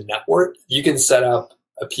 manage a network, you can set up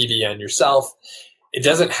a PBN yourself. It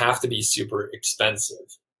doesn't have to be super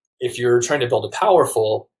expensive. If you're trying to build a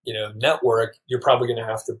powerful, network, you're probably going to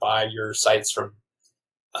have to buy your sites from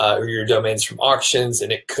or your domains from auctions,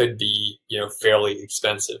 and it could be, fairly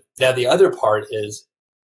expensive. Now, the other part is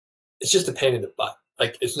it's just a pain in the butt.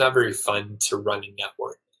 Like, it's not very fun to run a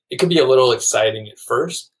network. It can be a little exciting at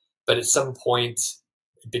first, but at some point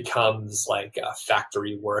it becomes like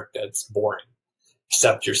factory work that's boring,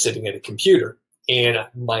 except you're sitting at a computer. And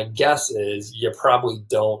my guess is you probably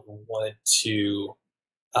don't want to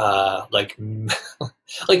like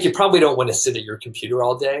you probably don't want to sit at your computer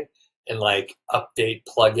all day and like update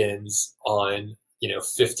plugins on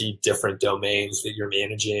 50 different domains that you're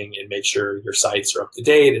managing and make sure your sites are up to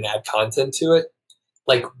date and add content to it.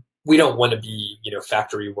 Like, we don't want to be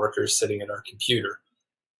factory workers sitting at our computer.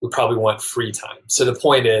 We probably want free time. So the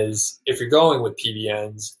point is, if you're going with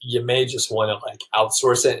PBNs, you may just want to like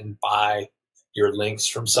outsource it and buy your links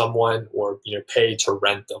from someone, or pay to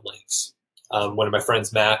rent the links. One of my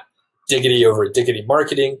friends, Matt Diggity over at Diggity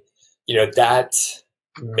Marketing, that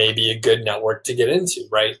may be a good network to get into,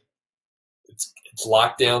 right? It's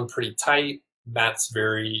locked down pretty tight. Matt's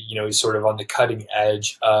very, he's sort of on the cutting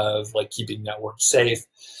edge of like keeping networks safe.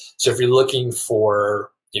 So if you're looking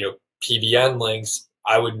for, PBN links,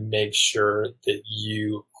 I would make sure that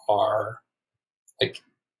you are like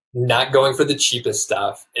not going for the cheapest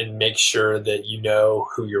stuff, and make sure that you know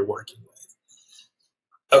who you're working with.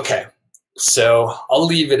 Okay, so I'll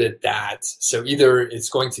leave it at that. So either it's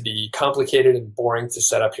going to be complicated and boring to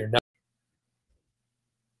set up your network.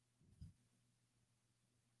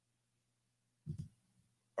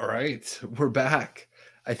 All right, we're back.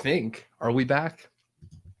 I think. Are we back?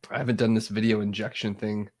 I haven't done this video injection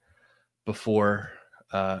thing before,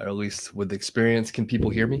 or at least with experience. Can people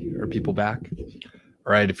hear me? Are people back?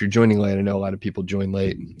 All right, if you're joining late, I know a lot of people join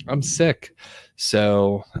late. I'm sick,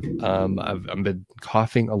 so I've been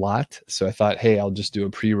coughing a lot. So I thought, hey, I'll just do a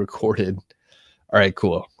pre-recorded. All right,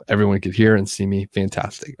 cool. Everyone could hear and see me.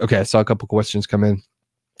 Fantastic. Okay, I saw a couple questions come in.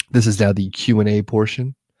 This is now the Q&A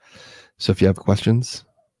portion. So if you have questions,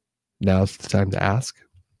 now's the time to ask.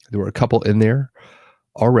 There were a couple in there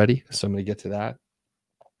already, so I'm going to get to that.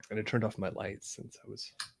 And I turned off my lights since I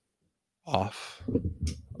was off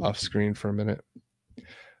screen for a minute.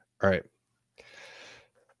 All right.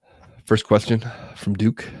 First question from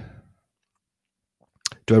Duke.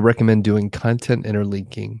 Do I recommend doing content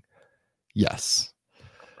interlinking? Yes.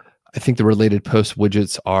 I think the related post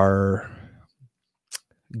widgets are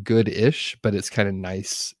good-ish, but it's kind of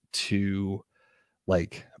nice to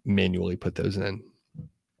like manually put those in.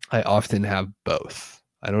 I often have both.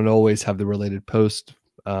 I don't always have the related post.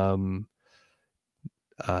 I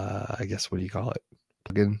guess, what do you call it?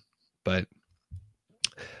 Plugin. But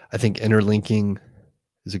I think interlinking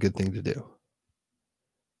is a good thing to do.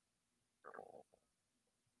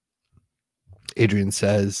 Adrian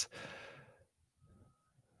says,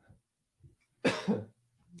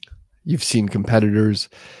 you've seen competitors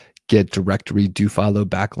get directory do follow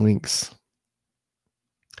backlinks.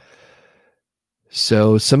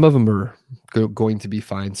 So some of them are going to be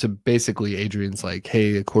fine. So basically, Adrian's like,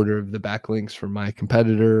 hey, a quarter of the backlinks from my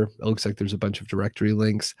competitor. It looks like there's a bunch of directory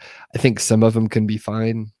links. I think some of them can be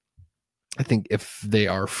fine. I think if they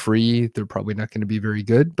are free, they're probably not going to be very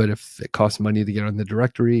good. But if it costs money to get on the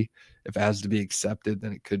directory, if it has to be accepted,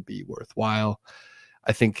 then it could be worthwhile.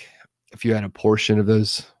 I think if you had a portion of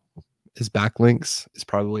those as backlinks, it's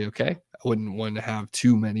probably okay. wouldn't want to have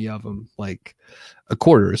too many of them. Like a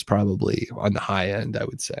quarter is probably on the high end, I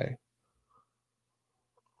would say.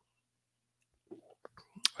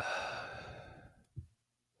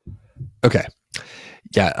 Okay.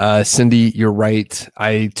 Yeah, Cindy, you're right.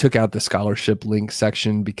 I took out the scholarship link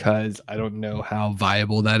section because I don't know how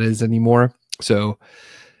viable that is anymore. So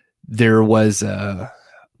there was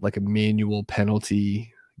like a manual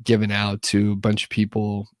penalty given out to a bunch of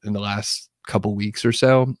people in the last couple weeks or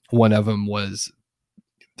so. One of them was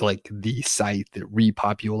like the site that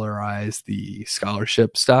repopularized the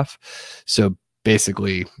scholarship stuff. So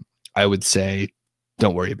basically, I would say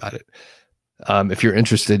don't worry about it. If you're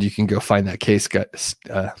interested, you can go find that case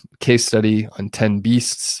study on 10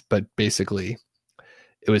 beasts, but basically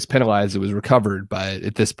it was penalized, it was recovered. But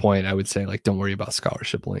at this point, I would say, like, don't worry about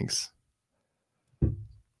scholarship links.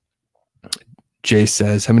 Jay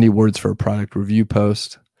says, how many words for a product review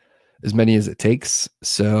post? As many as it takes.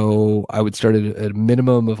 So I would start at a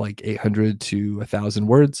minimum of like 800 to 1,000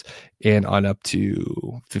 words and on up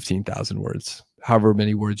to 15,000 words, however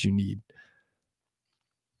many words you need.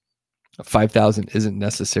 5,000 isn't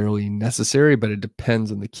necessarily necessary, but it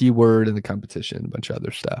depends on the keyword and the competition, a bunch of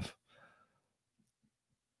other stuff.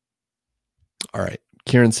 All right.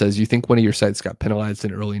 Kieran says, you think one of your sites got penalized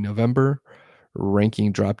in early November?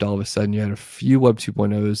 Ranking dropped all of a sudden. You had a few Web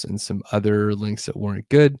 2.0s and some other links that weren't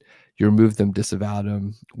good. You removed them, disavowed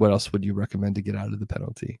them. What else would you recommend to get out of the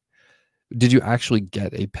penalty? Did you actually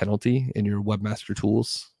get a penalty in your Webmaster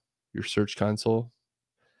Tools, your Search Console?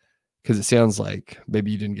 Because it sounds like maybe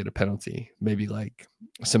you didn't get a penalty. Maybe like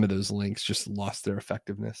some of those links just lost their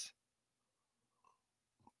effectiveness.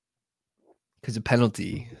 Because a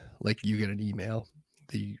penalty, like you get an email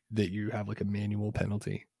that you have like a manual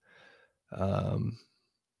penalty.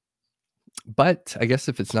 But I guess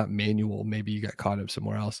if it's not manual, maybe you got caught up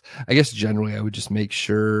somewhere else. I guess generally I would just make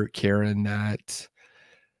sure, Karen, that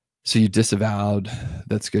so you disavowed,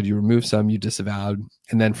 that's good. You remove some, you disavowed.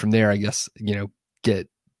 And then from there, I guess, get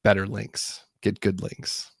better links, get good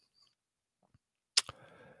links.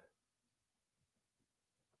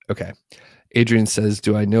 Okay. Adrian says,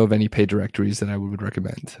 do I know of any paid directories that I would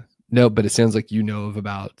recommend? No, but it sounds like you know of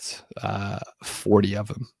about 40 of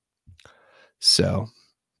them. So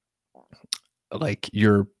like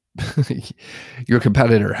your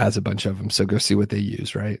competitor has a bunch of them. So go see what they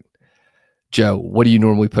use, right? Joe, what do you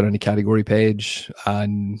normally put on a category page?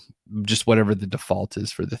 On just whatever the default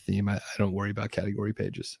is for the theme. I don't worry about category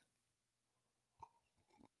pages.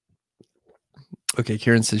 Okay,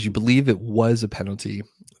 Karen says, you believe it was a penalty.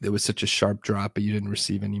 It was such a sharp drop, but you didn't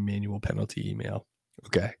receive any manual penalty email.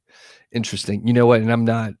 Okay, interesting. You know what? And I'm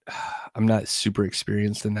not super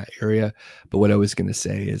experienced in that area, but what I was going to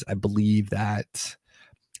say is I believe that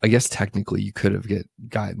I guess technically you could have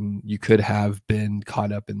been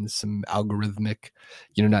caught up in some algorithmic,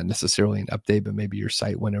 not necessarily an update, but maybe your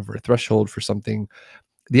site went over a threshold for something.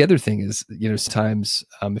 The other thing is, sometimes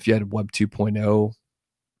if you had Web 2.0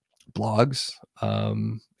 blogs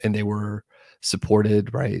and they were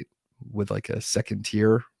supported, right, with like a second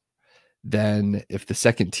tier, then if the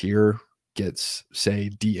second tier gets, say,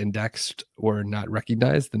 de-indexed or not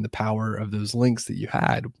recognized, then the power of those links that you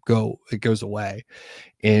had goes away.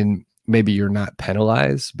 And maybe you're not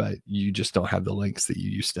penalized, but you just don't have the links that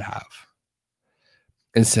you used to have.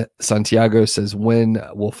 And Santiago says, when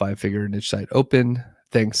will 5-figure niche site open?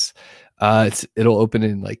 Thanks. It'll open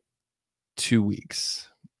in like 2 weeks.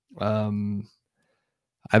 I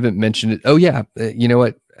haven't mentioned it. Oh yeah. You know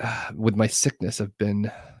what? With my sickness, I've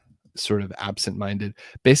been sort of absent-minded.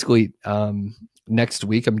 Basically, next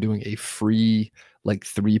week I'm doing a free like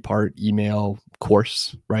 3-part email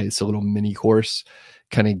course, right? It's a little mini course,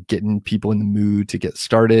 kind of getting people in the mood to get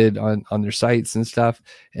started on their sites and stuff.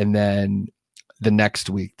 And then the next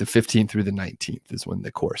week, the 15th through the 19th, is when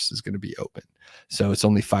the course is going to be open. So it's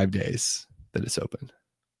only 5 days that it's open.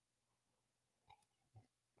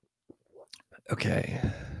 Okay.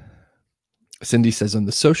 Cindy says, on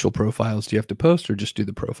the social profiles, do you have to post or just do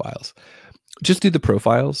the profiles? Just do the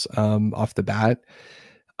profiles off the bat.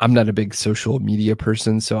 I'm not a big social media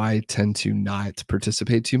person, so I tend to not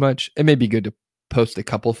participate too much. It may be good to post a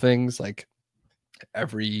couple things like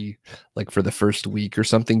for the first week or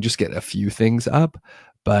something, just get a few things up.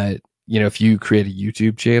 But if you create a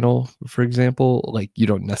YouTube channel, for example, like you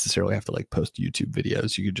don't necessarily have to like post YouTube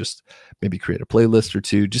videos. You could just maybe create a playlist or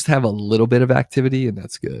two, just have a little bit of activity, and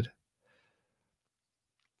that's good.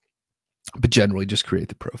 But generally just create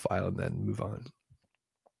the profile and then move on.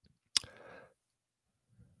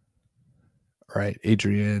 All right,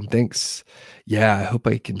 Adrian, thanks. Yeah, I hope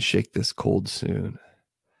I can shake this cold soon.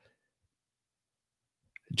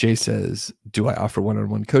 Jay says, do I offer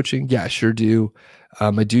one-on-one coaching? Yeah, I sure do.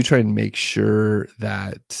 I do try and make sure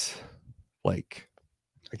that like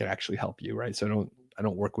I can actually help you, right? So I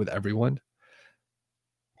don't work with everyone.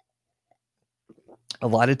 A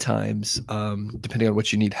lot of times, depending on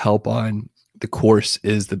what you need help on, the course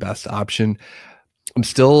is the best option. I'm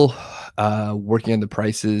still working on the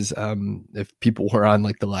prices. If people were on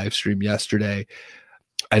like the live stream yesterday,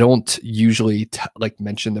 I don't usually like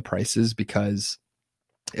mention the prices, because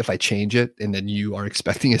if I change it and then you are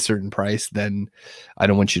expecting a certain price, then I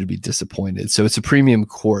don't want you to be disappointed. So it's a premium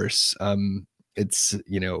course. It's,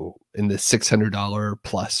 in the $600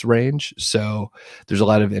 plus range. So there's a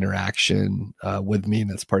lot of interaction with me. And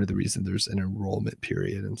that's part of the reason there's an enrollment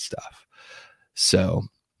period and stuff. So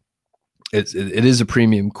it is a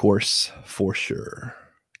premium course for sure.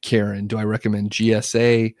 Karen, do I recommend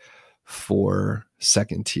GSA for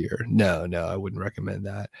second tier? No, I wouldn't recommend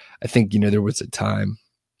that. I think, there was a time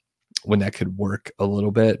when that could work a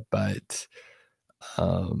little bit, but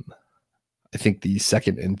I think the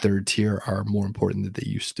second and third tier are more important than they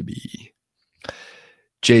used to be.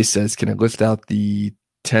 Jay says, can I list out the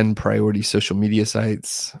 10 priority social media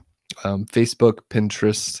sites? Facebook,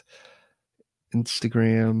 Pinterest,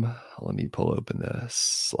 Instagram. Let me pull open the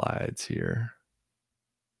slides here.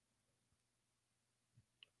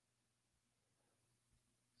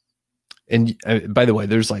 And by the way,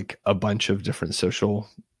 there's like a bunch of different social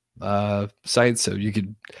sites, so you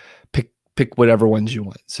could pick whatever ones you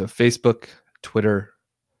want. So Facebook, Twitter,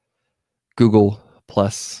 Google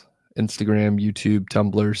Plus, Instagram, YouTube,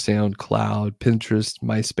 Tumblr, SoundCloud, Pinterest,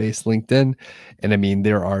 MySpace, LinkedIn. And I mean,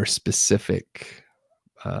 there are specific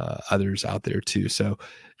others out there too. So,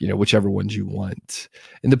 whichever ones you want.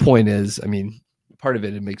 And the point is, I mean, part of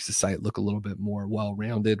it makes the site look a little bit more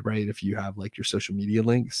well-rounded, right? If you have like your social media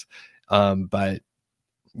links. But,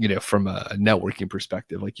 from a networking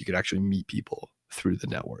perspective, like you could actually meet people through the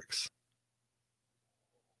networks.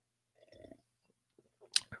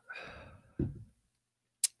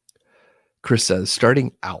 Chris says,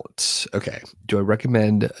 starting out, okay, do I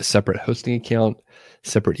recommend a separate hosting account,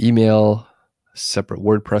 separate email, separate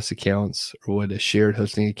WordPress accounts, or would a shared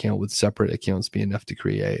hosting account with separate accounts be enough to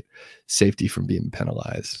create safety from being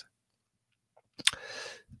penalized?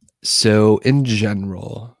 So in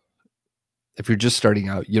general, if you're just starting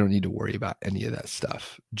out, you don't need to worry about any of that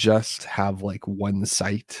stuff. Just have like one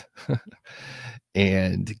site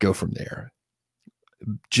and go from there.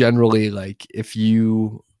 Generally, like if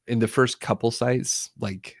you, in the first couple sites,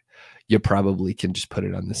 like you probably can just put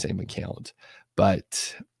it on the same account.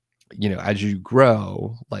 But, as you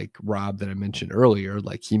grow, like Rob that I mentioned earlier,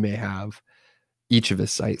 like he may have each of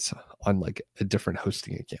his sites on like a different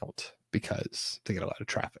hosting account because they get a lot of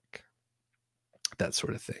traffic, that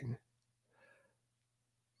sort of thing.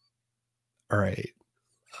 All right.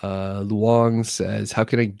 Luong says, how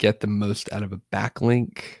can I get the most out of a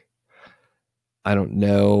backlink? I don't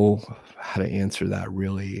know how to answer that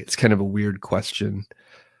really. It's kind of a weird question.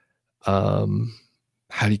 Can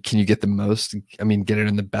you get the most? I mean, get it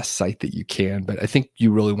on the best site that you can, but I think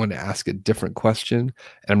you really want to ask a different question,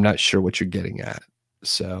 and I'm not sure what you're getting at.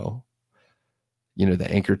 So,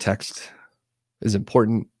 the anchor text is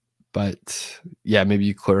important, but yeah, maybe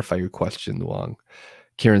you clarify your question, Luong.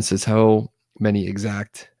 Karen says, how many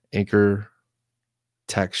exact anchor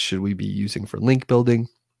text should we be using for link building?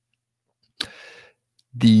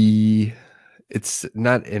 It's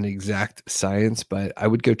not an exact science, but I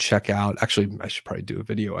would go check out, actually, I should probably do a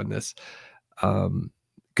video on this.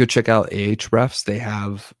 Go check out Ahrefs. They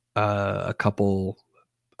have a couple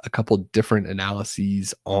different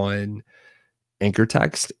analyses on anchor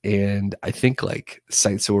text. And I think like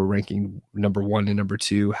sites that were ranking number 1 and number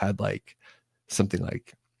 2 had like something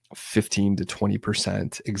like 15 to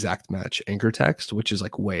 20% exact match anchor text, which is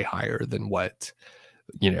like way higher than what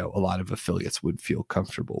a lot of affiliates would feel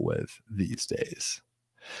comfortable with these days.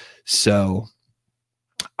 So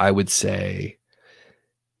I would say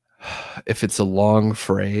if it's a long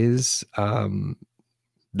phrase,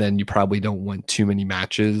 then you probably don't want too many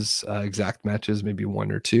matches, exact matches, maybe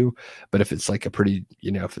 1 or 2. But if it's like a pretty,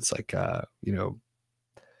 if it's like,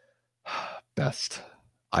 best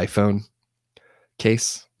iPhone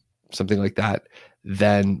case, something like that,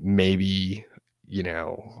 then maybe,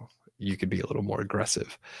 you could be a little more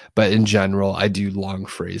aggressive. But in general, I do long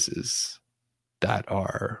phrases that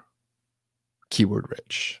are keyword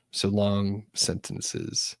rich. So long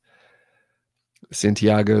sentences.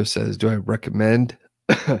 Santiago says, do I recommend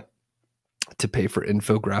to pay for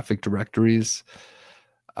infographic directories?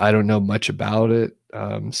 I don't know much about it.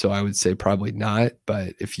 So I would say probably not.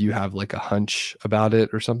 But if you have like a hunch about it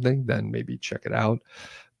or something, then maybe check it out.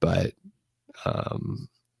 But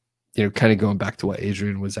kind of going back to what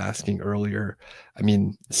Adrian was asking earlier, I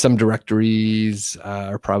mean, some directories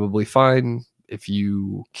are probably fine if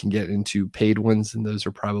you can get into paid ones, and those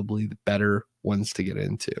are probably the better ones to get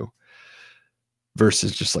into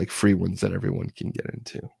versus just like free ones that everyone can get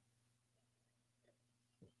into.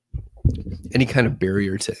 Any kind of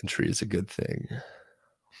barrier to entry is a good thing.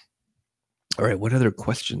 All right, what other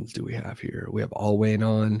questions do we have here? We have all weighing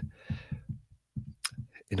on,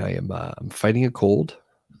 and I'm fighting a cold,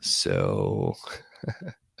 so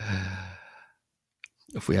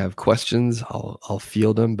if we have questions, I'll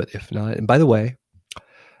field them. But if not, and by the way,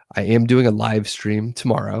 I am doing a live stream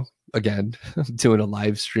tomorrow. Again, I'm doing a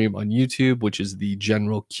live stream on YouTube, which is the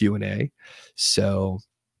general Q&A. So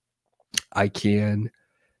I can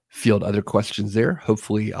field other questions there.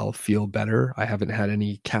 Hopefully I'll feel better. I haven't had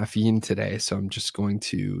any caffeine today, so I'm just going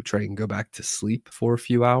to try and go back to sleep for a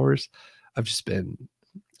few hours. I've just been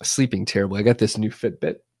sleeping terribly. I got this new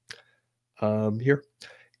Fitbit here,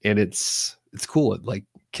 and it's cool. It like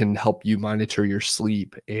can help you monitor your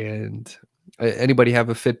sleep. And anybody have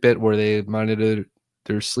a Fitbit where they monitor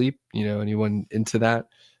their sleep? Anyone into that?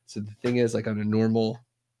 So the thing is, like on a normal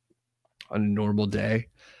day,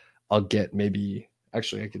 I'll get maybe,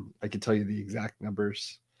 actually I could tell you the exact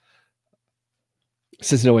numbers.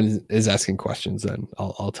 Since no one is asking questions, then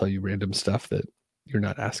I'll tell you random stuff that you're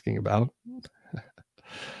not asking about.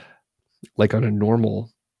 Like on a normal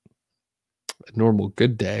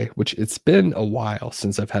good day, which it's been a while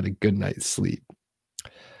since I've had a good night's sleep.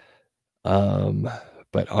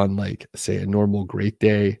 But on like, say, a normal great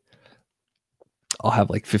day, I'll have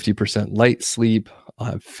like 50% light sleep. I'll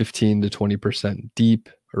have 15 to 20% deep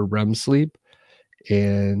or REM sleep.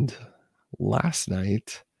 And last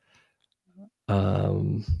night,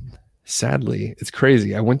 sadly, it's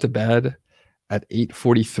crazy. I went to bed at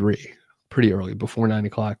 8:43, pretty early, before 9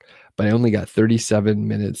 o'clock, but I only got 37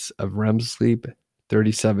 minutes of REM sleep,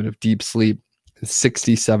 37 of deep sleep, and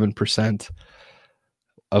 67%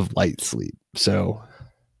 of light sleep. So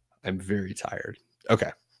I'm very tired.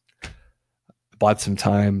 Okay. Bought some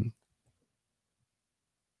time.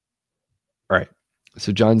 All right.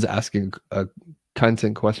 So John's asking a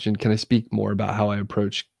content question. Can I speak more about how I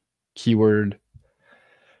approach keyword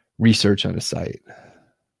research on a site?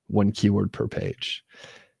 One keyword per page.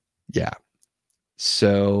 Yeah.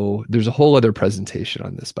 So there's a whole other presentation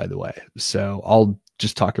on this, by the way. So I'll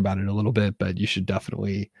just talk about it a little bit, but you should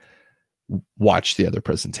definitely watch the other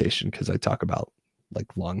presentation because I talk about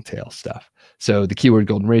like long tail stuff. So the keyword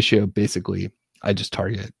golden ratio, basically, I just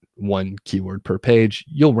target one keyword per page.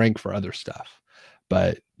 You'll rank for other stuff,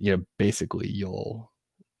 but basically you'll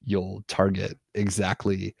target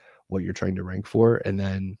exactly what you're trying to rank for, and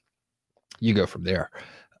then you go from there.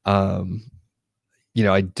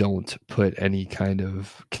 I don't put any kind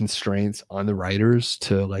of constraints on the writers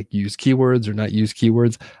to like use keywords or not use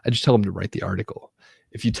keywords. I just tell them to write the article.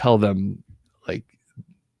 If you tell them like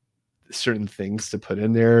certain things to put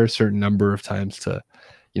in there, a certain number of times to,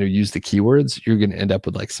 use the keywords, you're going to end up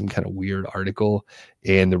with like some kind of weird article,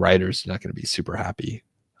 and the writer's not going to be super happy.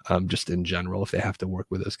 Just in general, if they have to work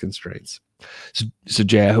with those constraints. So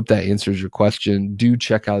Jay, I hope that answers your question. Do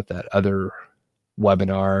check out that other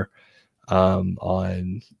webinar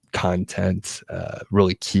on content,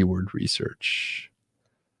 really keyword research.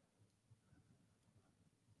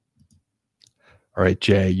 All right,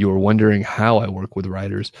 Jay, you were wondering how I work with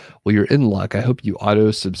writers. Well, you're in luck. I hope you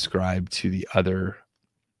auto subscribe to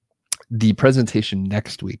the presentation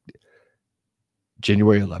next week,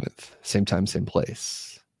 January 11th, same time, same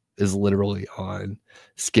place, is literally on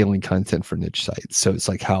scaling content for niche sites. So it's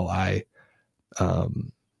like how I,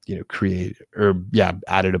 create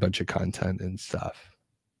added a bunch of content and stuff.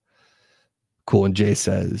 Cool. And Jay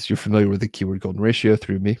says, you're familiar with the keyword golden ratio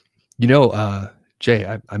through me.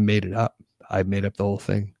 Jay, I made it up. I made up the whole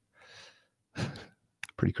thing.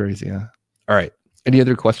 Pretty crazy, huh? All right. Any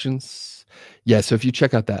other questions? Yeah. So if you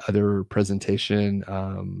check out that other presentation,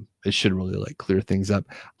 it should really like clear things up.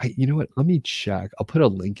 You know what? Let me check. I'll put a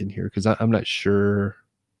link in here because I'm not sure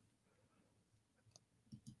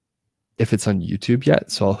if it's on YouTube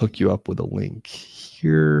yet. So I'll hook you up with a link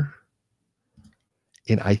here.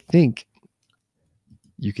 And I think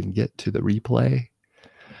you can get to the replay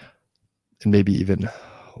and maybe even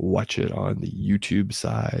watch it on the YouTube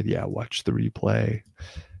side. Yeah, watch the replay.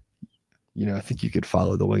 I think you could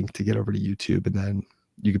follow the link to get over to YouTube, and then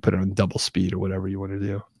you could put it on double speed or whatever you want to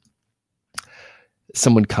do.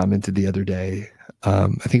 Someone commented the other day, I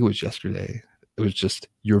think it was yesterday, it was just,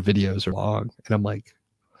 your videos are long. And I'm like,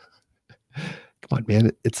 come on,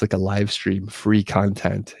 man, it's like a live stream, free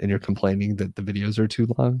content, and you're complaining that the videos are too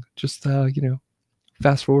long. Just,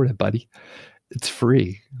 fast forward it, buddy. It's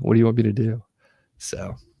free. What do you want me to do?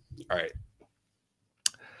 So, all right.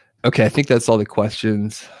 Okay, I think that's all the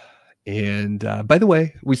questions. And by the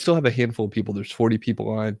way, we still have a handful of people. There's 40 people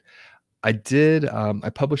on. I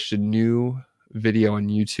published a new video on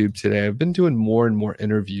YouTube today. I've been doing more and more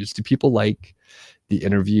interviews. Do people like the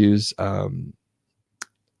interviews? And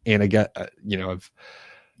I got,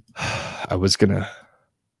 I was gonna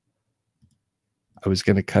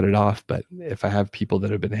cut it off, but if I have people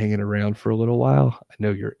that have been hanging around for a little while, I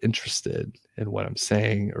know you're interested in what I'm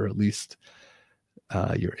saying, or at least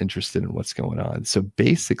you're interested in what's going on. So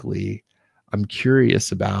basically, I'm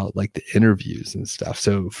curious about like the interviews and stuff.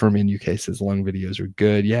 So Fermion UK says long videos are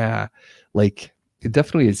good. Yeah, like it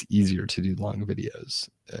definitely is easier to do long videos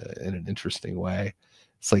in an interesting way.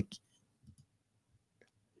 It's like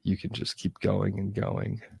you can just keep going and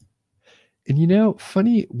going. And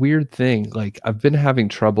funny, weird thing, like I've been having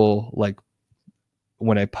trouble, like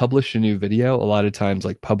when I publish a new video, a lot of times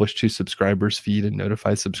like publish to subscribers feed and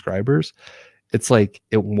notify subscribers, it's like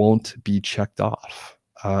it won't be checked off.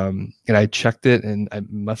 And I checked it and I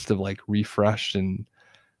must have like refreshed, and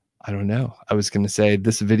I don't know. I was going to say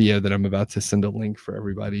this video that I'm about to send a link for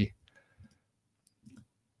everybody.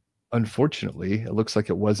 Unfortunately, it looks like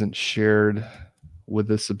it wasn't shared with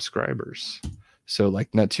the subscribers. So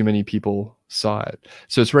like not too many people saw it.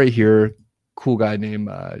 So it's right here. Cool guy named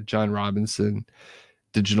John Robinson,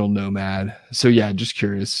 digital nomad. So yeah, just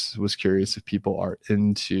was curious if people are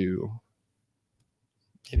into,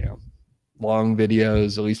 long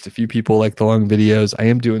videos. At least a few people like the long videos. I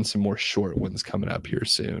am doing some more short ones coming up here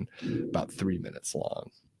soon, about 3 minutes long.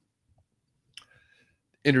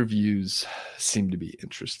 Interviews seem to be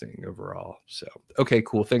interesting overall. So, okay,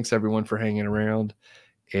 cool. Thanks everyone for hanging around,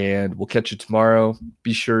 and we'll catch you tomorrow.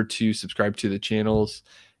 Be sure to subscribe to the channels.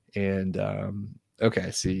 And okay, I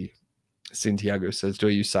see Santiago says, do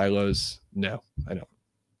I use silos? No, I don't.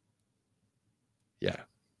 Yeah,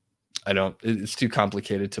 I don't. It's too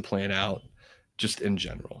complicated to plan out just in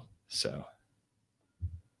general. So,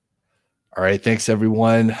 all right. Thanks,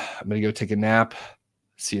 everyone. I'm going to go take a nap.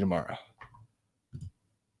 See you tomorrow.